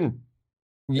to fucking...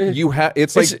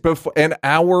 It's like an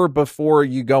hour before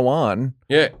you go on.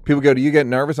 Yeah. People go, do you get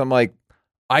nervous? I'm like,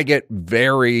 I get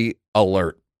very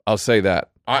alert. I'll say that.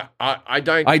 I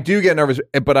don't. I do get nervous,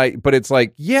 but it's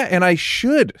like, and I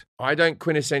should. I don't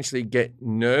quintessentially get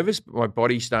nervous, but my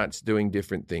body starts doing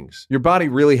different things. Your body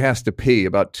really has to pee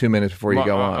about 2 minutes before you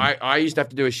go on. I used to have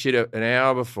to do a shit an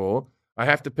hour before. I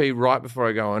have to pee right before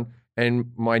I go on,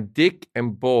 and my dick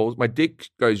goes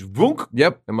vunk.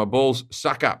 Yep. And my balls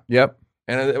suck up. Yep.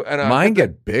 And mine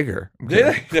get bigger.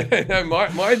 No,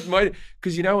 my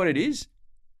because you know what it is?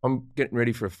 I'm getting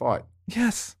ready for a fight.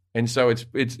 Yes. And so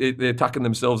they're tucking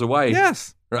themselves away.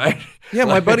 Yes. Right? Yeah,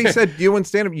 my buddy said you and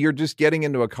stand-up, you're just getting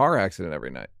into a car accident every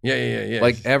night. Yeah.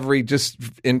 Like just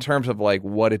in terms of like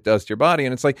what it does to your body.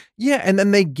 And it's like, and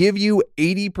then they give you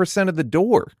 80% of the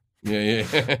door.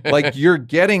 Yeah. Like you're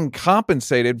getting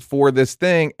compensated for this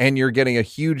thing and you're getting a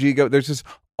huge ego. There's just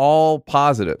all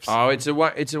positives. Oh, it's a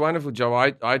wonderful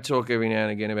job. I talk every now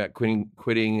and again about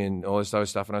quitting and all this other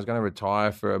stuff, and I was going to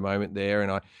retire for a moment there,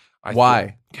 and I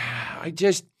why?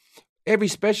 Every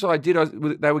special I did,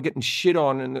 they were getting shit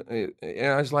on, and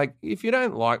I was like, if you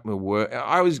don't like my work,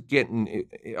 it was getting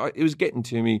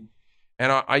to me,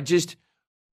 and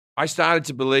I started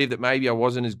to believe that maybe I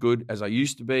wasn't as good as I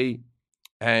used to be,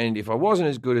 And if I wasn't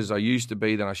as good as I used to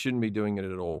be, then I shouldn't be doing it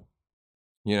at all.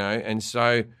 You know, and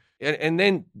so, and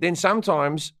then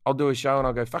sometimes I'll do a show and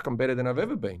I'll go, fuck, I'm better than I've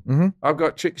ever been. Mm-hmm. I've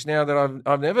got tricks now that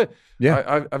I've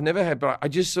never had, but I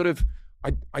just sort of,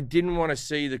 I didn't want to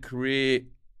see the career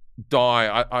die.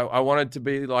 I wanted to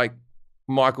be like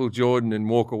Michael Jordan and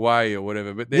walk away or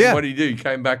whatever. But then what did he do? He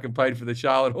came back and played for the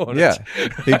Charlotte Hornets. Yeah,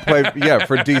 he played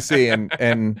for DC.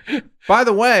 And by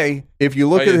the way, if you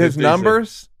look at his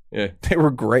numbers, they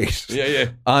were great.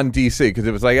 On DC, because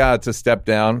it was like, it's a step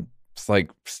down. It's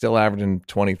like still averaging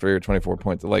 23 or 24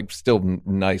 points, like still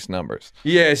nice numbers.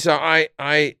 Yeah, so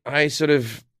I sort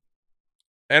of,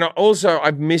 and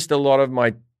I've missed a lot of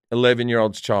my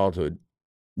 11-year-old's childhood.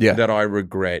 Yeah, that I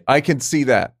regret. I can see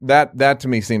that. That to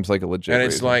me seems like a legit. And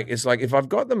it's reason. like if I've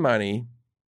got the money,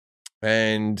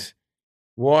 and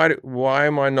why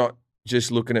am I not just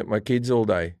looking at my kids all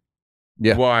day?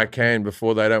 Yeah, why I can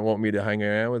before they don't want me to hang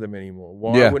around with them anymore.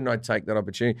 Why wouldn't I take that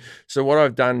opportunity? So what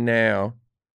I've done now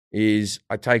is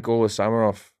I take all the summer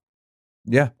off.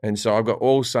 Yeah, and so I've got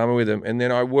all summer with them, and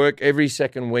then I work every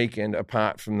second weekend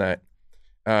apart from that.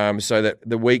 So that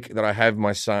the week that I have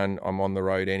my son, I'm on the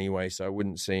road anyway, so I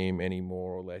wouldn't see him any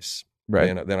more or less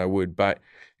than I would. But,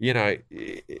 you know,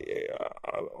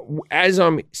 as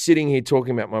I'm sitting here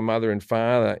talking about my mother and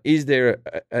father, is there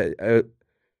a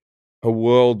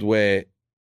world where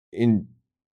in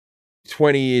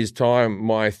 20 years' time,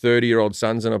 my 30-year-old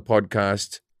son's on a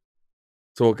podcast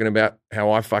talking about how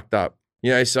I fucked up?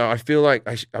 You know, so I feel like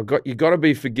you got to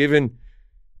be forgiven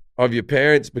of your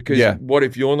parents, because what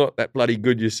if you're not that bloody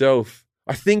good yourself?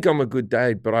 I think I'm a good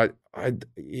dad, but I'm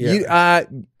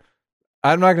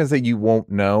not going to say you won't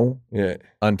know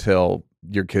until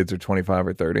your kids are 25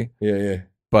 or 30. Yeah.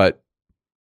 But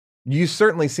you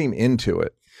certainly seem into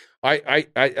it.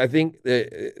 I think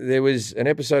that there was an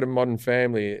episode of Modern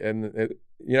Family, and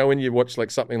you know when you watch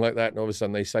like something like that, and all of a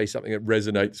sudden they say something that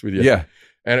resonates with you. Yeah.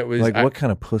 And it was like, what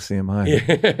kind of pussy am I? A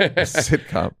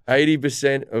sitcom.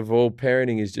 80% of all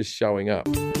parenting is just showing up.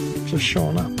 Just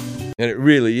showing up. And it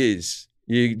really is.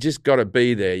 You just got to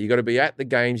be there. You got to be at the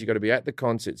games. You got to be at the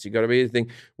concerts. You got to be the thing.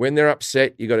 When they're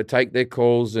upset, you got to take their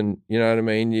calls, and you know what I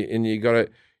mean.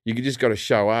 You just got to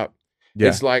show up. Yeah.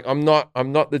 It's like I'm not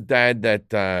the dad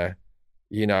that I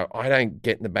don't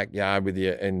get in the backyard with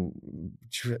you, and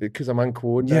because I'm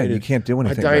uncoordinated. Yeah, you can't do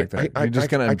anything like that. You're just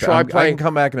gonna. I can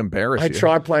come back and embarrass you. I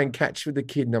try playing catch with the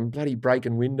kid, and I'm bloody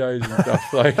breaking windows and stuff.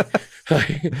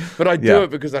 But I do it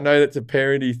because I know that's a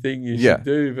parenty thing you should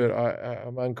do. But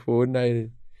I'm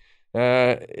uncoordinated,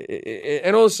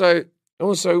 and also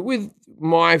with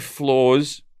my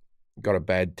flaws, got a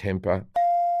bad temper.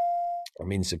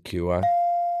 I'm insecure.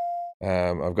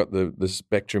 I've got the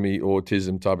spectrum-y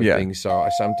autism type of thing, so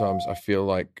sometimes I feel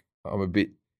like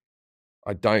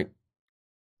I don't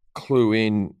clue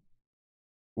in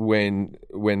when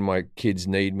my kids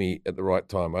need me at the right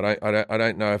time. I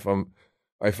don't know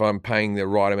if I'm paying the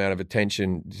right amount of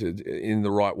attention in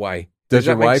the right way. Does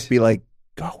your wife be like,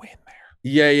 go in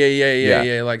there?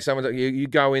 Yeah. Like someone's like, you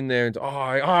go in there and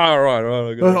all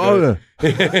right. Go.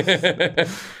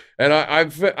 And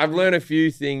I've learned a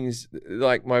few things,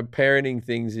 like my parenting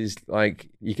things is like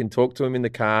you can talk to them in the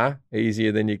car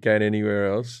easier than you can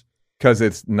anywhere else. Because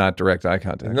it's not direct eye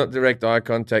contact. Not direct eye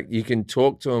contact. You can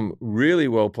talk to them really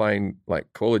well playing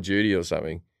like Call of Duty or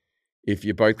something if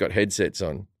you both got headsets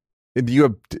on. Do you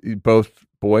have both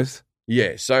boys?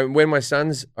 Yeah. So when my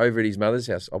son's over at his mother's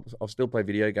house, I'll still play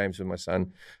video games with my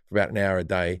son for about an hour a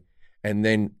day. And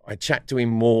then I chat to him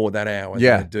more that hour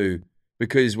than I do.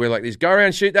 Because we're like this, go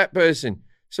around, shoot that person.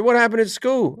 So what happened at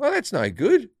school? Oh, that's no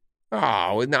good.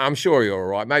 Oh, no, I'm sure you're all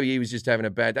right. Maybe he was just having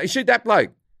a bad day. Shoot that bloke.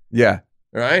 Yeah.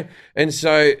 Right? And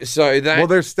so that... Well,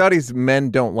 there's studies, men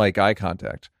don't like eye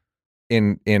contact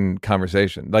in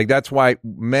conversation. Like, that's why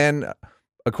men,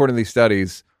 according to these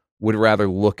studies, would rather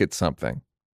look at something.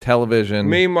 Television.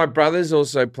 Me and my brothers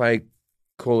also play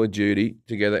Call of Duty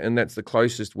together, and that's the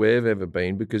closest we've ever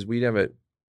been because we never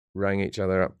rang each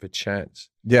other up for chats.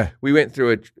 Yeah. We went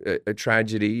through a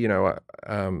tragedy,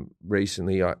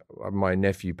 recently. My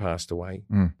nephew passed away.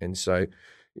 And so,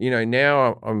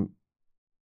 now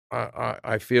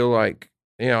I feel like,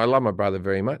 I love my brother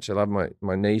very much. I love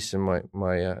my niece and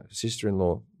my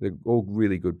sister-in-law. They're all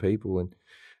really good people.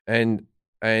 But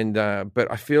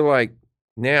I feel like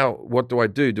now, what do I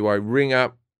do? Do I ring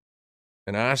up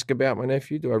and ask about my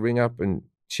nephew? Do I ring up and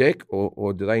check,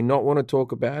 or do they not want to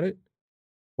talk about it?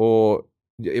 Or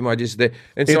am I just there?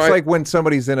 And so it's like when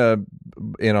somebody's in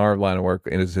our line of work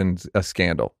and is in a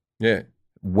scandal. Yeah.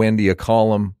 When do you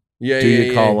call them? Yeah. Do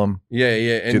you call them? Yeah.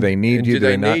 And, do they need you? Do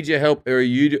they need your help? Or are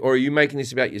you making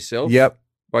this about yourself? Yep.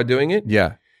 By doing it?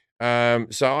 Yeah.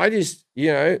 So I just,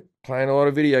 playing a lot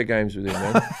of video games with him,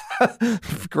 man.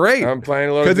 Great. I'm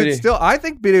playing a lot of Because video. it's still, I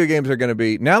think video games are going to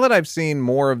be, now that I've seen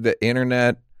more of the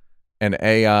internet and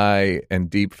AI and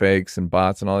deep fakes and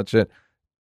bots and all that shit,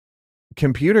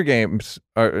 video games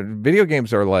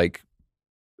are like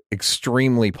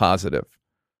extremely positive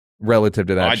relative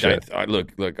to that shit.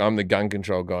 Look, I'm the gun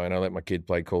control guy and I let my kid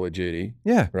play Call of Duty.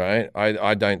 Yeah. Right?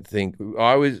 I don't think,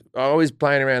 I was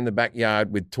playing around the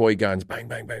backyard with toy guns, bang,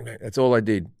 bang, bang, bang. That's all I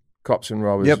did. Cops and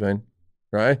robbers, man.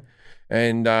 Right?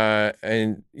 And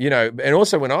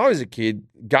also when I was a kid,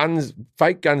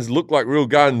 fake guns looked like real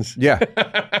guns. Yeah.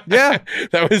 Yeah.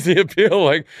 That was the appeal.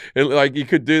 Like you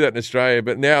could do that in Australia,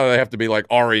 but now they have to be like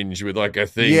orange with like a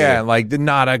thing. Yeah, like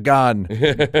not a gun.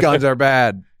 Guns are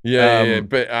bad. Yeah.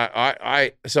 But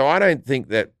I don't think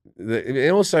that. And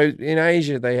also in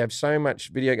Asia, they have so much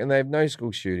video, and they have no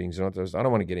school shootings. And I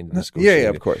don't want to get into the school. Yeah,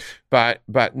 of course. But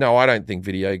no, I don't think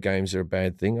video games are a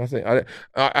bad thing.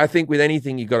 I think with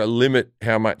anything, you've got to limit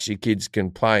how much your kids can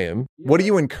play them. What do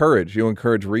you encourage? You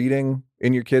encourage reading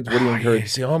in your kids? What do you encourage? Yeah.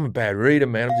 See, I'm a bad reader,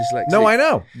 man. I'm dyslexic. No, I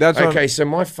know. That's okay. So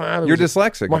my father. You're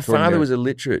dyslexic. My father was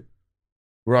illiterate,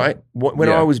 right? When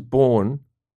I was born,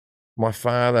 my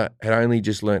father had only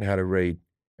just learned how to read.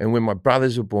 And when my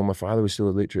brothers were born, my father was still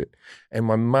illiterate. And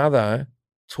my mother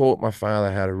taught my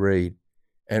father how to read.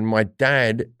 And my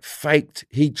dad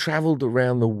he traveled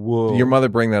around the world. Did your mother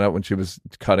bring that up when she was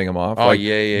cutting him off? Oh,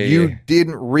 yeah. You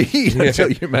didn't read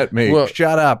until you met me. Well,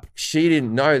 shut up. She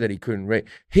didn't know that he couldn't read.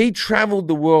 He traveled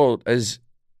the world as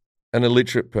an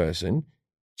illiterate person,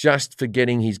 just for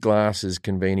getting his glasses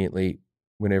conveniently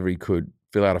whenever he could,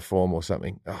 fill out a form or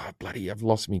something. Oh, bloody, I've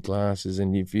lost my glasses.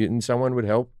 And someone would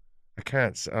help. I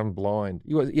can't. I'm blind.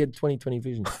 He had 20/20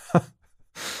 vision,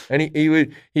 and he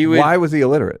would. Why was he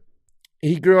illiterate?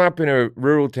 He grew up in a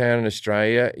rural town in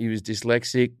Australia. He was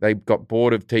dyslexic. They got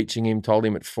bored of teaching him. Told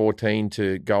him at 14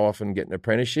 to go off and get an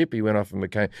apprenticeship. He went off and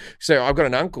became. So I've got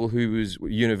an uncle who was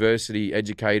university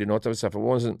educated and all that type of stuff. It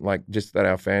wasn't like just that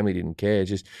our family didn't care.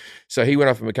 So he went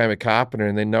off and became a carpenter,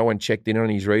 and then no one checked in on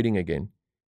his reading again.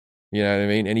 You know what I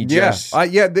mean? And he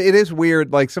it is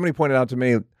weird. Like somebody pointed out to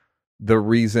me. The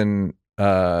reason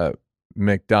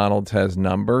McDonald's has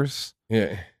numbers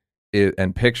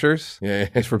and pictures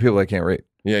is for people that can't read.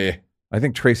 Yeah. I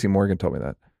think Tracy Morgan told me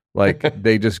that. Like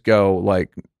they just go like,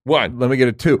 one. Let me get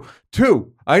a two.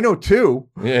 Two. I know two.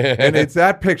 Yeah. And it's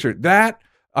that picture. That,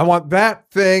 I want that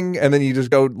thing. And then you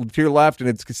just go to your left and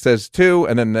it says two.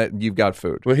 And then you've got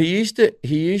food. Well, he used to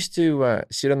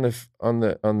sit on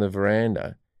the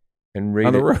veranda and read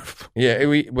on the roof. Yeah,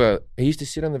 he used to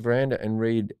sit on the veranda and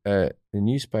read the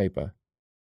newspaper,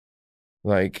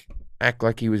 like act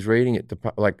like he was reading it.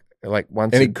 Like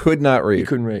once, and he could not read. He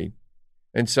couldn't read,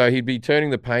 and so he'd be turning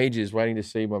the pages, waiting to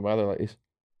see my mother like this,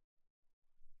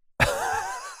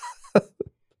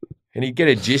 and he'd get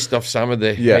a gist off some of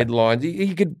the headlines.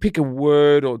 He could pick a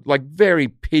word or like very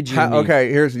pigeon. Okay,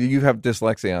 you have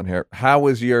dyslexia on here. How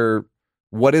is your?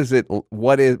 What is it?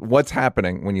 What's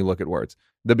happening when you look at words?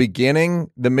 The beginning,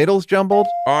 the middle's jumbled?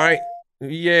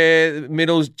 The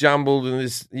middle's jumbled. And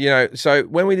this, so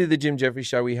when we did the Jim Jefferies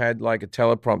show, we had like a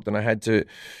teleprompt and I had to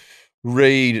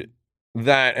read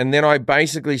that. And then I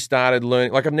basically started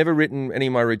learning, like I've never written any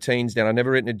of my routines down. I've never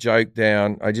written a joke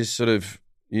down. I just sort of,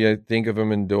 think of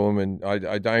them and do them. And I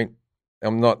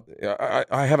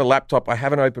have a laptop. I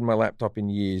haven't opened my laptop in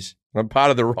years. I'm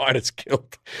part of the Writers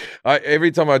Guild.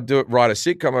 Every time I write a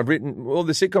sitcom, I've written all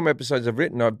the sitcom episodes I've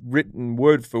written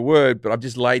word for word, but I've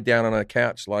just laid down on a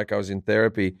couch like I was in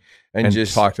therapy and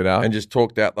just talked it out and just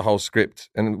talked out the whole script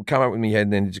and come up with my head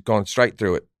and then just gone straight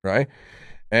through it, right?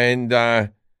 And so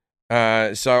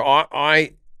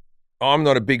I'm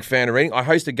not a big fan of reading. I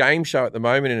host a game show at the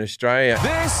moment in Australia.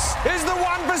 This is the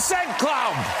 1%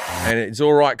 Club. And it's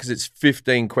all right because it's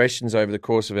 15 questions over the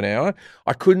course of an hour.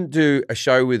 I couldn't do a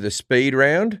show with a speed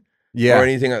round or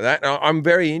anything like that. I'm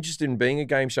very interested in being a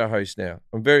game show host now.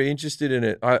 I'm very interested in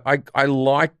it. I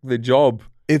like the job.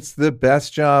 It's the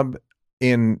best job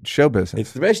in show business.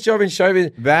 It's the best job in show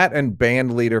business. That and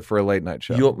band leader for a late night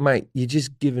show. You're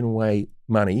just giving away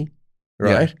money,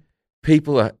 right? Yeah.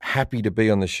 People are happy to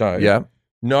be on the show. Yeah.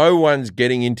 No one's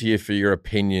getting into you for your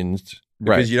opinions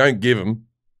because you don't give them.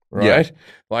 Right? Yeah.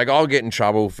 Like I'll get in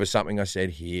trouble for something I said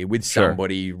here with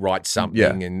somebody write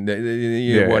something and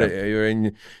whatever,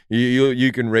 and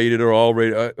you can read it or I'll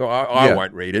read it. I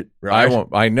won't read it, right? I won't.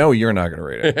 I know you're not going to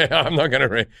read it. I'm not going to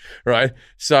read, right?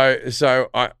 So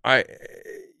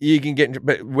you can get,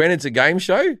 but when it's a game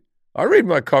show, I read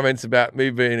my comments about me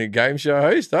being a game show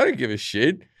host. I don't give a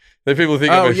shit. That people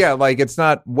think. Oh of yeah, like it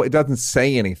doesn't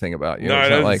say anything about you. No, It's it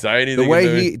not doesn't like, say anything The way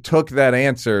about he took that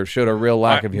answer showed a real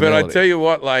lack of humility. But I tell you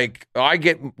what, like I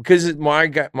get because my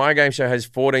game show has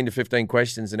 14 to 15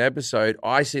 questions an episode.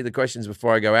 I see the questions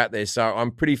before I go out there, so I'm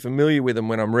pretty familiar with them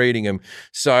when I'm reading them.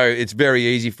 So it's very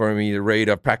easy for me to read.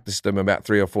 I've practiced them about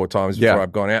 3 or 4 times before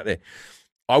I've gone out there.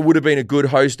 I would have been a good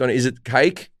host on Is It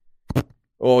Cake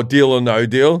or Deal or No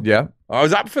Deal. Yeah, I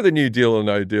was up for the new Deal or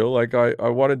No Deal. Like I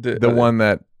wanted to the one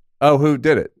that. Oh, who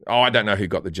did it? Oh, I don't know who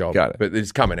got the job. Got it. But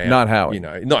it's coming out. Not Howie.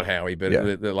 Not Howie,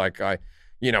 but like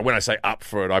when I say up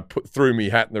for it, I threw me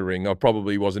hat in the ring. I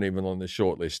probably wasn't even on the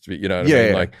short list. You know what I mean?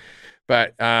 Yeah. Like,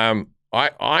 but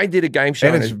I did a game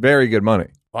show. And it's very good money.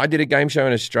 I did a game show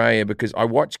in Australia because I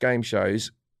watch game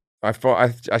shows. I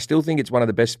still think it's one of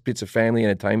the best bits of family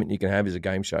entertainment you can have is a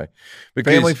game show.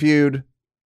 Because Family Feud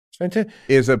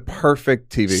is a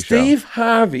perfect TV show. Steve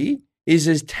Harvey is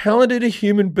as talented a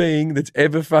human being that's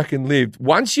ever fucking lived.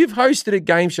 Once you've hosted a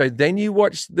game show, then you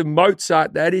watch the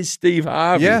Mozart. That is Steve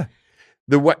Harvey. Yeah.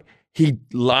 The way he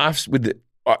laughs with it.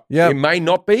 It may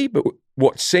not be, but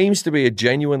what seems to be a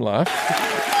genuine laugh.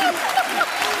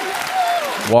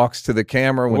 Walks to the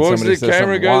camera when somebody says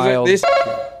something wild. Like this.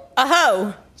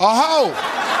 A-ho.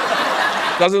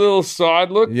 Does a little side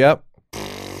look. Yep.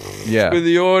 Yeah. With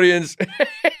the audience.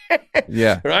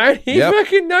 Yeah. Right? He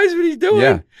fucking knows what he's doing.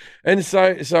 Yeah. And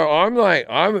so I'm like,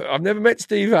 I've never met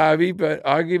Steve Harvey, but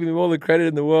I give him all the credit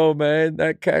in the world, man.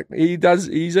 That cat,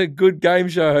 he's a good game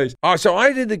show host. Oh, so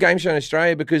I did the game show in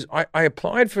Australia because I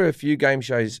applied for a few game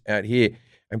shows out here.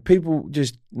 And people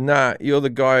just, you're the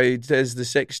guy who says the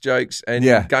sex jokes and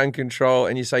gun control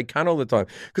and you say cunt all the time.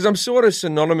 Because I'm sort of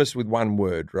synonymous with one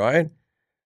word, right?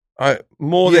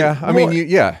 More than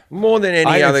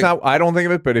any other. I don't think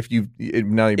of it, but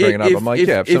now you bring it up, I'm like,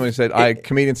 if somebody said,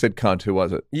 comedian said cunt, who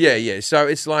was it? Yeah. So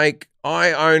it's like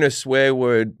I own a swear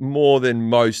word more than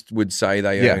most would say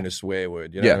they own a swear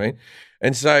word. You know what I mean?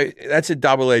 And so that's a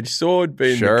double-edged sword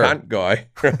being the cunt guy.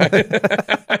 Right?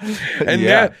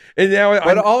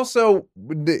 But also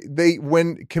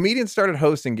when comedians started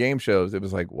hosting game shows, it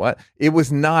was like, what? It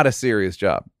was not a serious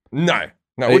job. No.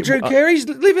 Well, Drew Carey's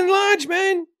living large,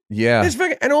 man. Yeah.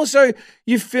 And also,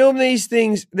 you film these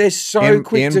things, they're so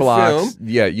quick to blocks. film.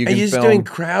 Yeah, you can and you're just doing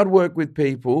crowd work with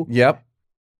people. Yep.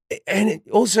 And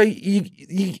also, you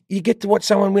get to watch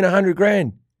someone win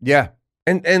 $100,000. Yeah.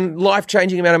 And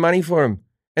life-changing amount of money for them.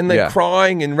 And they're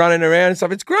crying and running around and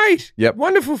stuff. It's great. Yep.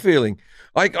 Wonderful feeling.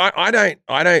 Like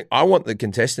I want the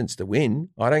contestants to win.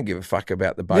 I don't give a fuck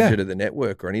about the budget of the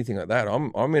network or anything like that.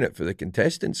 I'm in it for the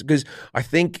contestants because I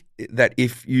think that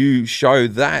if you show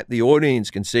that, the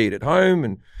audience can see it at home.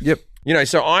 And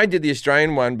so I did the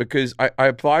Australian one because I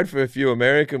applied for a few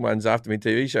American ones after my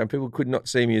TV show and people could not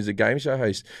see me as a game show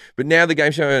host. But now the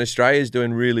game show in Australia is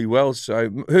doing really well. So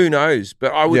who knows?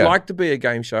 But I would like to be a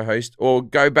game show host or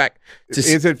go back to...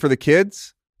 Is it for the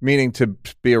kids? Meaning to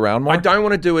be around more? I don't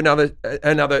want to do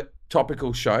another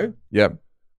topical show. Yep.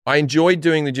 I enjoyed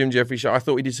doing the Jim Jefferies show. I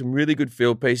thought we did some really good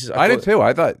field pieces. I did too.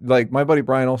 I thought, like, my buddy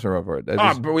Brian also wrote for it.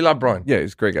 But we love Brian. Yeah,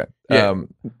 he's a great guy. Yeah.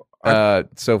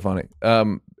 So funny.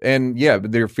 And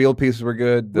their field pieces were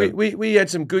good. We had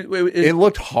some good... It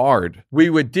looked hard. We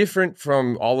were different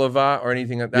from Oliver or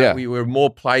anything like that. Yeah. We were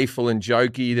more playful and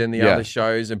jokey than the other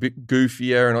shows, a bit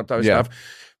goofier and all that stuff.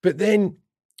 But then...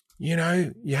 you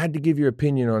had to give your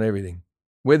opinion on everything,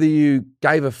 whether you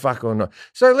gave a fuck or not.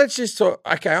 So let's just talk.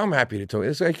 Okay, I'm happy to talk.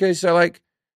 Okay, so like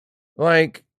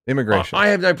immigration. I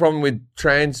have no problem with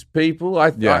trans people.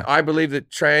 I believe that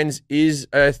trans is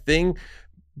a thing.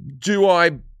 Do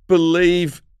I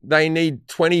believe they need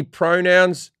 20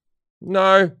 pronouns?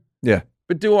 No. Yeah.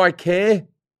 But do I care?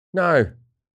 No.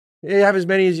 You have as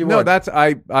many as you want. No, that's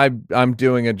I'm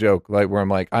doing a joke where I'm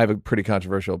like, I have a pretty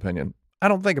controversial opinion. I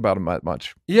don't think about them that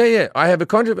much. Yeah. I have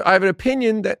an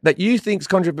opinion that you think's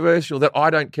controversial that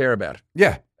I don't care about.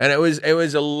 Yeah. And it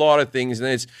was a lot of things. And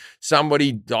it's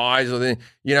somebody dies or then,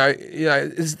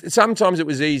 sometimes it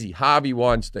was easy. Harvey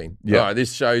Weinstein. Yeah. Oh,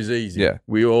 this show's easy. Yeah.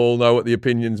 We all know what the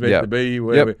opinion's meant to be.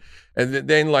 Whatever. Yep. And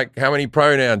then like how many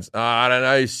pronouns? I don't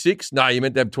know, 6? No, you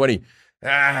meant to have 20.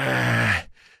 Okay.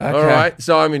 All right.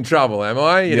 So I'm in trouble, am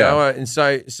I? You know? And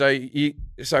so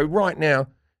right now,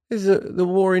 there's the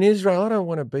war in Israel. I don't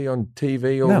want to be on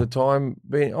TV all the time.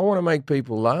 I want to make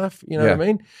people laugh. You know what I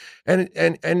mean?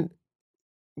 And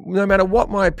no matter what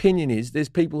my opinion is, there's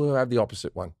people who have the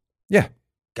opposite one. Yeah.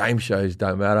 Game shows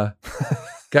don't matter.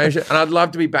 And I'd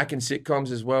love to be back in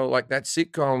sitcoms as well. Like that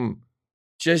sitcom,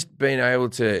 just being able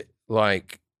to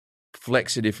like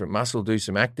flex a different muscle, do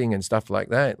some acting and stuff like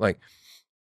that. Like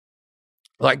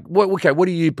what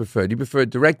do you prefer? Do you prefer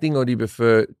directing or do you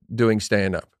prefer doing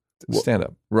stand-up? Stand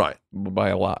up Right. by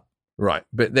a lot. Right.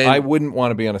 But then I wouldn't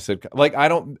want to be on a sitcom. Like,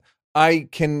 I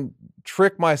can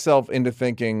trick myself into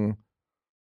thinking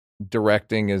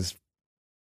directing is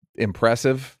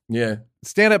impressive. yeah.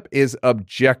 Stand up is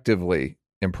objectively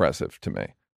impressive to me.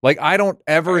 Like, I don't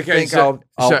ever Okay, think so-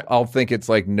 I'll think it's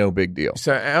like no big deal.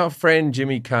 So our friend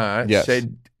Jimmy Carr Yes.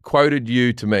 quoted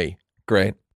you to me,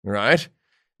 Great. right?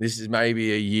 This is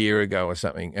maybe a year ago or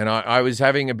something. And I was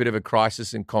having a bit of a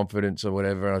crisis in confidence or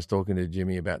whatever. And I was talking to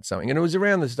Jimmy about something. And it was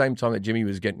around the same time that Jimmy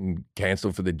was getting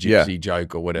cancelled for the gypsy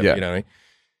joke or whatever, Yeah. you know what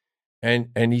I mean?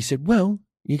 And he said, well,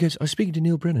 he goes, I was speaking to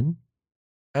Neil Brennan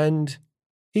and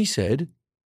he said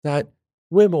that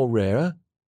we're more rarer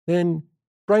than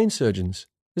brain surgeons.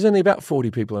 There's only about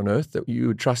 40 people on earth that you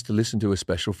would trust to listen to a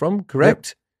special from,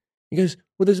 correct? He goes,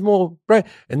 well, there's more brain.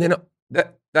 And then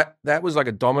that was like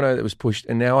a domino that was pushed.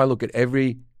 And now I look at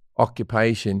every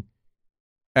occupation.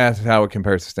 As how it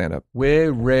compares to stand up.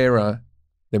 We're rarer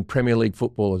than Premier League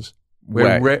footballers.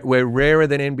 We're rarer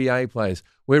than NBA players.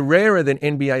 We're rarer than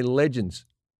NBA legends.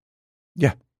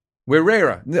 Yeah. We're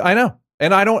rarer. I know.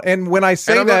 And I don't, and when I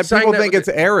say I'm not that, saying people that think with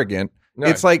it's arrogant. No.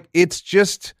 It's like, it's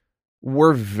just,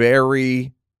 we're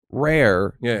very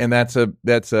rare. Yeah. And that's a,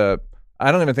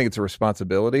 I don't even think it's a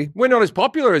responsibility. We're not as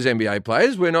popular as NBA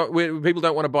players. People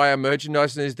don't want to buy our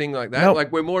merchandise and anything like that. No.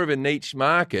 Like, we're more of a niche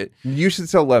market. You should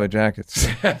sell leather jackets.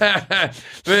 but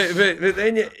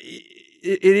then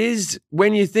it is,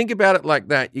 when you think about it like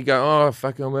that, you go, oh,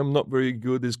 fuck, I'm not very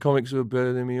good. There's comics who are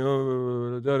better than me.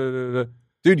 Oh, da, da, da, da.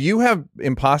 Dude, you have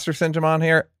imposter syndrome on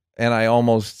here, and I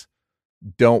almost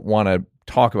don't want to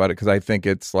talk about it because I think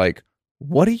it's like,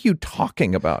 what are you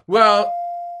talking about? Well,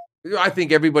 I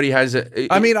think everybody has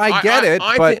a. I mean, I get it,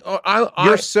 but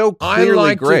you're so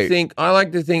clearly great. I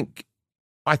like to think.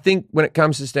 I think when it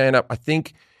comes to stand up, I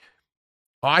think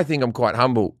I'm quite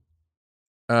humble,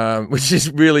 which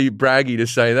is really braggy to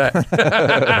say that.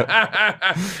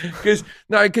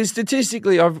 Because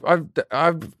statistically, I've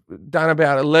done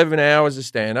about 11 hours of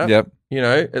stand up. Yep. You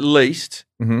know, at least.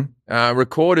 Mm-hmm.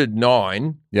 Recorded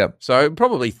 9. Yep. So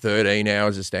probably 13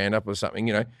 hours of stand up or something.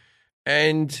 You know,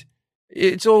 and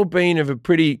it's all been of a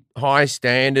pretty high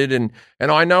standard, and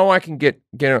I know I can get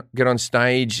on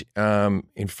stage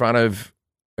in front of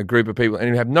a group of people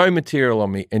and have no material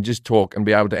on me and just talk and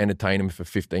be able to entertain them for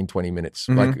 15, 20 minutes,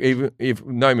 like even if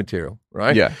no material,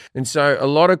 right? Yeah. And so a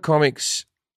lot of comics,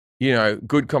 you know,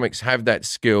 good comics have that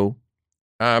skill,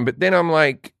 but then I'm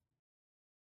like,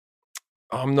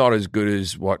 I'm not as good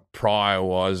as what Pryor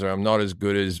was, or I'm not as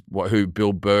good as who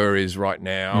Bill Burr is right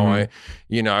now.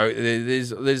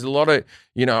 There's a lot of,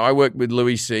 I worked with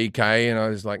Louis C.K. and I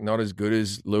was like not as good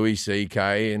as Louis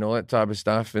C.K. and all that type of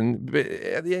stuff. But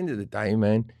at the end of the day,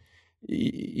 man,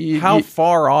 how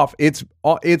far off? This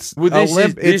is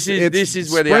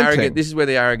where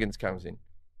the arrogance comes in.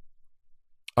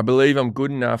 I believe I'm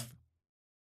good enough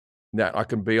that I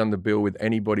can be on the bill with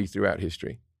anybody throughout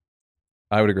history.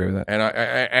 I would agree with that.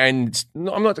 And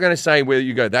I'm not going to say whether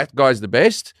you go, that guy's the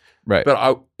best, right?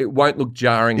 But it won't look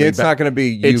jarringly. It's not going to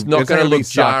be. It's not going to look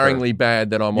jarringly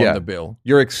bad that I'm on the bill.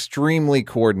 You're extremely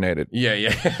coordinated. Yeah.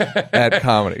 At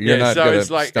comedy, you're not. So gonna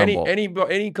it's like stumble.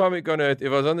 any comic on earth.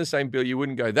 If I was on the same bill, you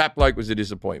wouldn't go, that bloke was a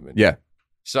disappointment. Yeah.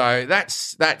 So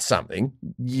that's something.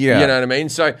 Yeah. You know what I mean?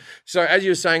 So as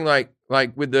you were saying, like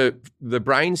with the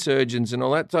brain surgeons and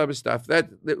all that type of stuff, that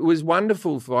was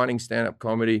wonderful finding stand-up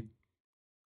comedy.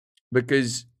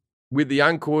 Because with the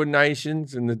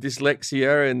uncoordinations and the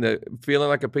dyslexia and the feeling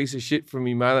like a piece of shit from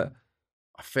my mother,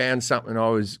 I found something I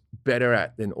was better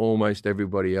at than almost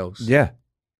everybody else. Yeah.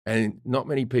 And not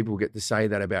many people get to say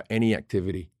that about any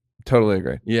activity. Totally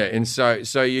agree. Yeah. And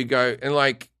so you go, and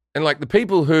like the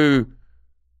people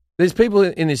there's people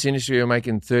in this industry who are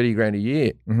making $30,000 a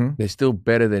year. Mm-hmm. They're still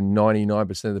better than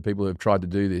 99% of the people who have tried to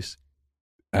do this.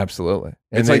 Absolutely.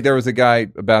 It's like there was a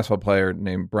basketball player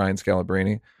named Brian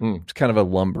Scalabrine. It's kind of a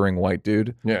lumbering white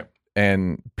dude. Yeah.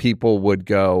 And people would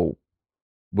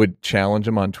challenge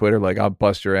him on Twitter, like, I'll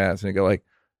bust your ass. And he'd go like,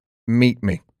 meet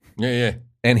me. Yeah.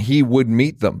 And he would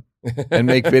meet them and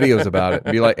make videos about it.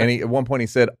 And be like, at one point he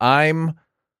said, I'm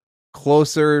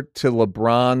closer to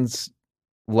LeBron's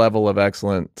level of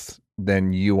excellence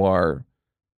than you are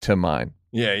to mine.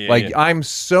 Yeah. Like, I'm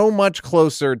so much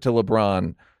closer to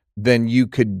LeBron than you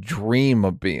could dream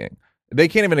of being. They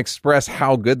can't even express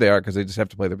how good they are because they just have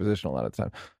to play their position a lot of the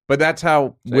time. But that's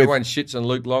how everyone shits on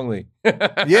Luke Longley.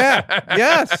 Yeah,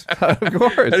 yes, of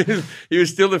course. He was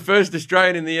still the first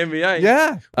Australian in the NBA.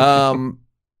 Yeah.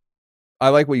 I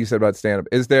like what you said about stand-up.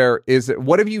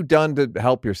 What have you done to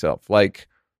help yourself? Like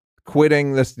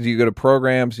quitting this? Do you go to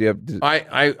programs? Do you have?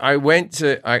 I went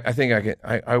to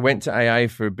I went to AA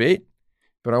for a bit.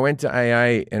 But I went to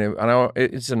AA, and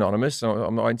it's anonymous, so I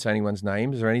won't say anyone's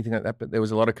names or anything like that, but there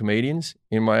was a lot of comedians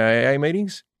in my AA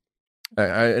meetings.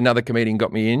 Another comedian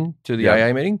got me in to the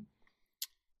AA meeting.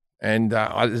 And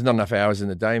there's not enough hours in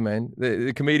the day, man.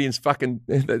 The comedians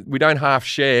we don't half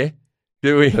share,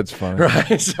 do we? That's funny.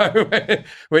 Right? So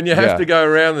when you have to go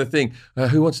around the thing,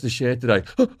 who wants to share today?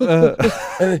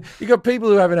 And you got people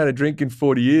who haven't had a drink in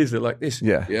 40 years. They're like this.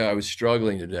 Yeah, I was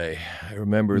struggling today. I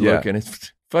remember looking. It's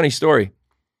a funny story.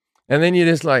 And then you're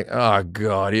just like, oh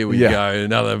God, here we go,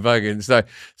 another fucking.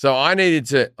 So I need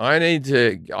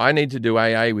to do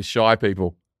AA with shy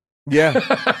people. Yeah.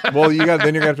 Well, you're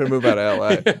gonna have to move out of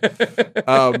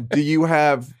LA. Do you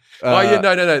have?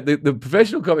 No. The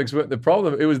professional comics weren't the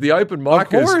problem. It was the open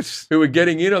micers who were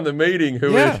getting in on the meeting.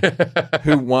 Who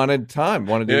wanted to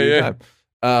do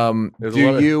time.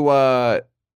 Do you? I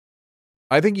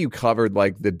think you covered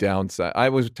like the downside. I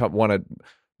was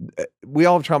we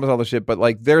all have traumas, all the shit, but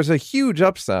like there's a huge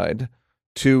upside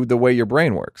to the way your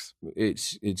brain works.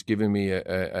 It's given me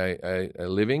a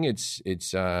living.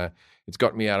 It's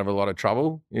got me out of a lot of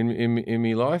trouble in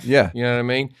my life. Yeah. You know what I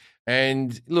mean?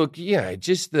 And look,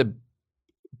 just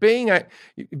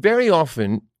very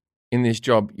often in this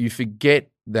job, you forget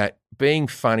that being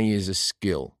funny is a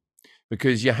skill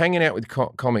because you're hanging out with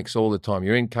comics all the time.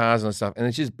 You're in cars and stuff, and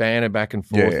it's just banter back and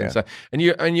forth and stuff. And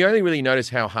you only really notice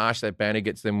how harsh that banter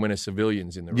gets then when a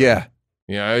civilian's in the room. Yeah.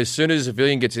 You know, as soon as a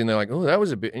civilian gets in, they're like, oh, that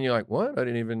was a bit. And you're like, what? I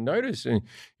didn't even notice. And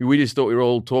we just thought we were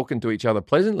all talking to each other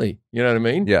pleasantly. You know what I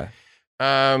mean? Yeah.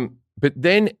 But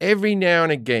then every now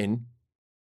and again,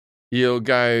 you'll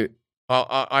go,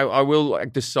 I will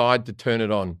like decide to turn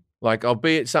it on. Like I'll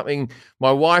be at something,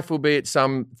 my wife will be at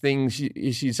something,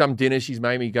 she's some dinner she's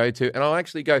made me go to, and I'll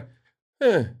actually go,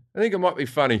 I think it might be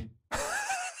funny.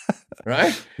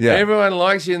 Right? Yeah. Everyone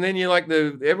likes you, and then you're like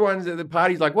everyone's at the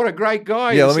party's like, what a great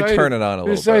guy. Yeah, let me turn it on a little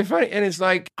bit. It's so funny. And it's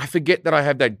like, I forget that I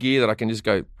have that gear that I can just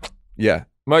go. Yeah.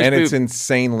 It's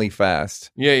insanely fast.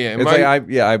 Yeah. It's like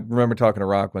I remember talking to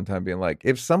Rock one time being like,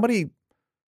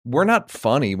 we're not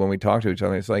funny when we talk to each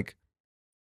other. It's like,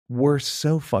 we're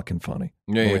so fucking funny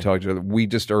when we talk to each other. We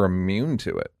just are immune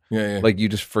to it. Yeah. Like you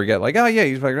just forget, like, oh yeah,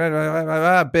 you just like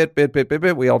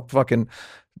bit. We all fucking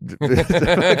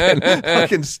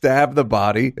fucking stab the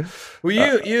body. Well,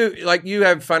 you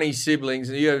have funny siblings,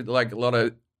 and you have like a lot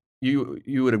of you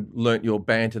would have learnt your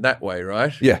banter that way,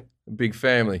 right? Yeah. A big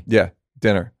family. Yeah.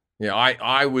 Dinner. Yeah.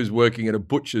 I was working at a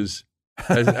butcher's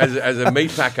as a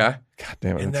meat packer. God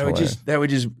damn it. And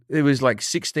it was like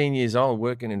 16 years old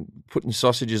working and putting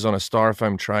sausages on a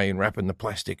styrofoam tray and wrapping the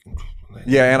plastic.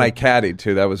 Yeah, and I caddied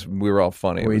too. We were all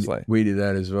funny. We did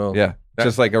that as well. Yeah.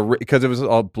 Just like because it was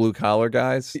all blue collar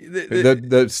guys.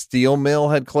 The steel mill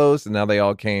had closed and now they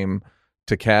all came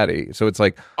to caddy. So it's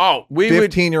like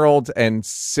 15-year-olds and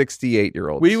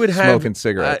 68-year-olds we would have smoking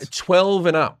cigarettes. 12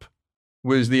 and up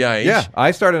was the age. Yeah, I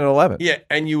started at 11. Yeah,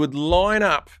 and you would line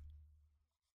up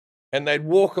and they'd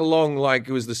walk along like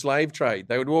it was the slave trade.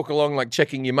 They would walk along like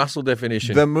checking your muscle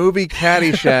definition. The movie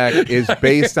Caddyshack is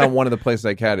based on one of the places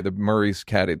I caddied. The Murray's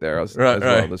caddied there as well.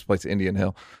 This place, Indian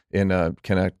Hill in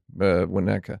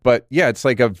Winnetka. But yeah, it's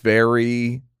like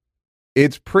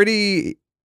it's pretty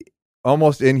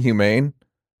almost inhumane.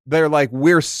 They're like,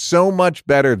 we're so much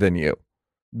better than you,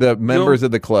 the members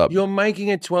of the club. You're making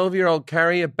a 12-year-old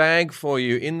carry a bag for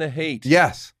you in the heat.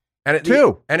 Yes. And at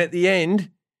the end,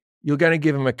 you're going to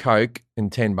give them a Coke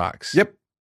and $10. Yep.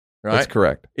 Right? That's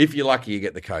correct. If you're lucky, you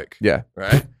get the Coke. Yeah.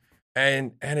 Right?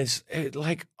 And it's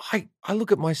like, I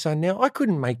look at my son now, I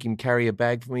couldn't make him carry a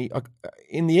bag for me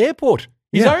in the airport.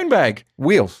 His own bag.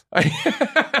 Wheels.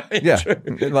 Yeah. So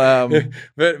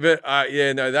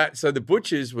the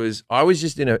butchers I was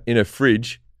just in a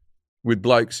fridge with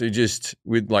blokes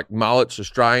with like mullets,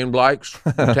 Australian blokes,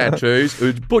 tattoos. It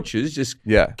was butchers just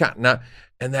cutting up.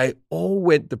 And they all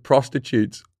went to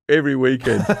prostitutes every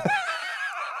weekend.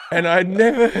 And I'd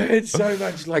never heard so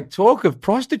much like talk of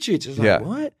prostitutes. I was like,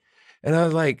 what? And I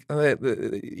was like,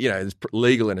 it's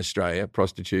legal in Australia,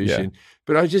 prostitution.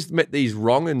 But I just met these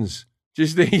wrong'uns,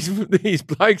 just these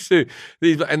blokes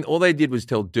and all they did was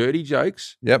tell dirty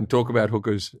jokes and talk about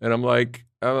hookers. And I'm like,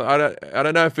 I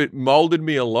don't know if it molded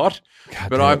me a lot,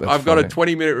 but I've got a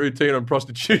 20-minute routine on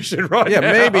prostitution right now.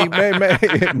 Yeah,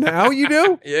 maybe. Now you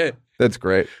do? Yeah. That's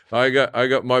great. I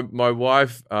got my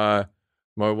wife. My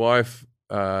wife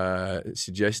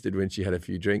suggested when she had a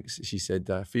few drinks, she said,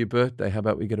 "For your birthday, how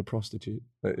about we get a prostitute?"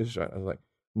 That's right. I was like,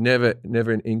 never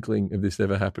an inkling of this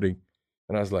ever happening,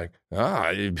 and I was like,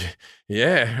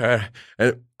 yeah.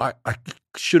 And I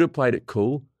should have played it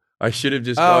cool. I should have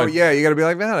just Oh, gone, yeah, you got to be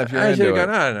like that if you're I should into have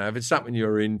it. gone, I don't know, if it's something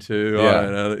you're into, Yeah. I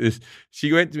don't know.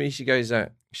 She went to me, she goes,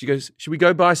 should we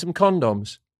go buy some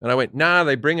condoms? And I went, nah,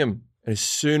 they bring them. And as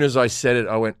soon as I said it,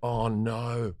 I went, oh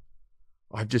no,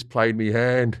 I've just played me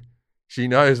hand. She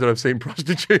knows that I've seen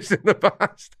prostitutes in the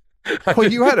past.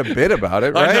 Well, you had a bit about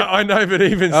it, right? I know, but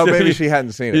even Oh, still, maybe she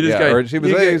hadn't seen it. you just Yeah, go, or she was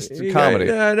you like, go- it's you comedy.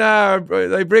 Go, no, bro,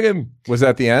 they bring him. Was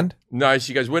that the end? No,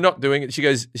 she goes, we're not doing it. She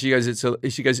goes,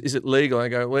 is it legal? I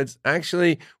go, well, it's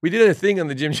actually, we did a thing on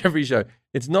the Jim Jefferies show.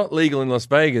 It's not legal in Las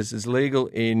Vegas. It's legal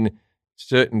in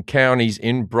certain counties,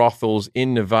 in brothels,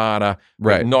 in Nevada,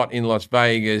 Right. but not in Las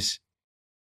Vegas.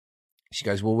 She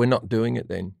goes, well, we're not doing it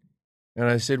then. And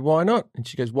I said, why not? And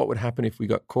she goes, what would happen if we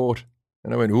got caught?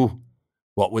 And I went, ooh,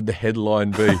 what would the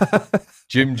headline be?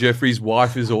 Jim Jefferies'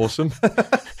 wife is awesome.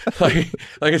 like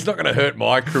it's not going to hurt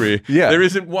my career. Yeah. There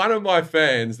isn't one of my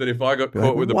fans that if I got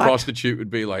caught with a what? prostitute would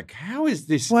be like, how is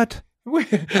this? What?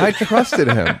 I trusted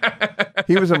him.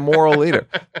 He was a moral leader.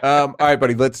 All right,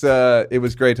 buddy. Let's. It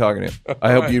was great talking to you.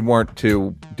 I hope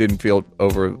you didn't feel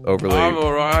overly. I'm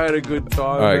all right. I had a good time,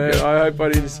 All right, man. good. I hope I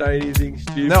didn't say anything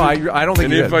stupid. No, I don't think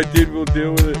and you if did. I did, we'll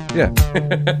deal with it.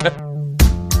 Yeah.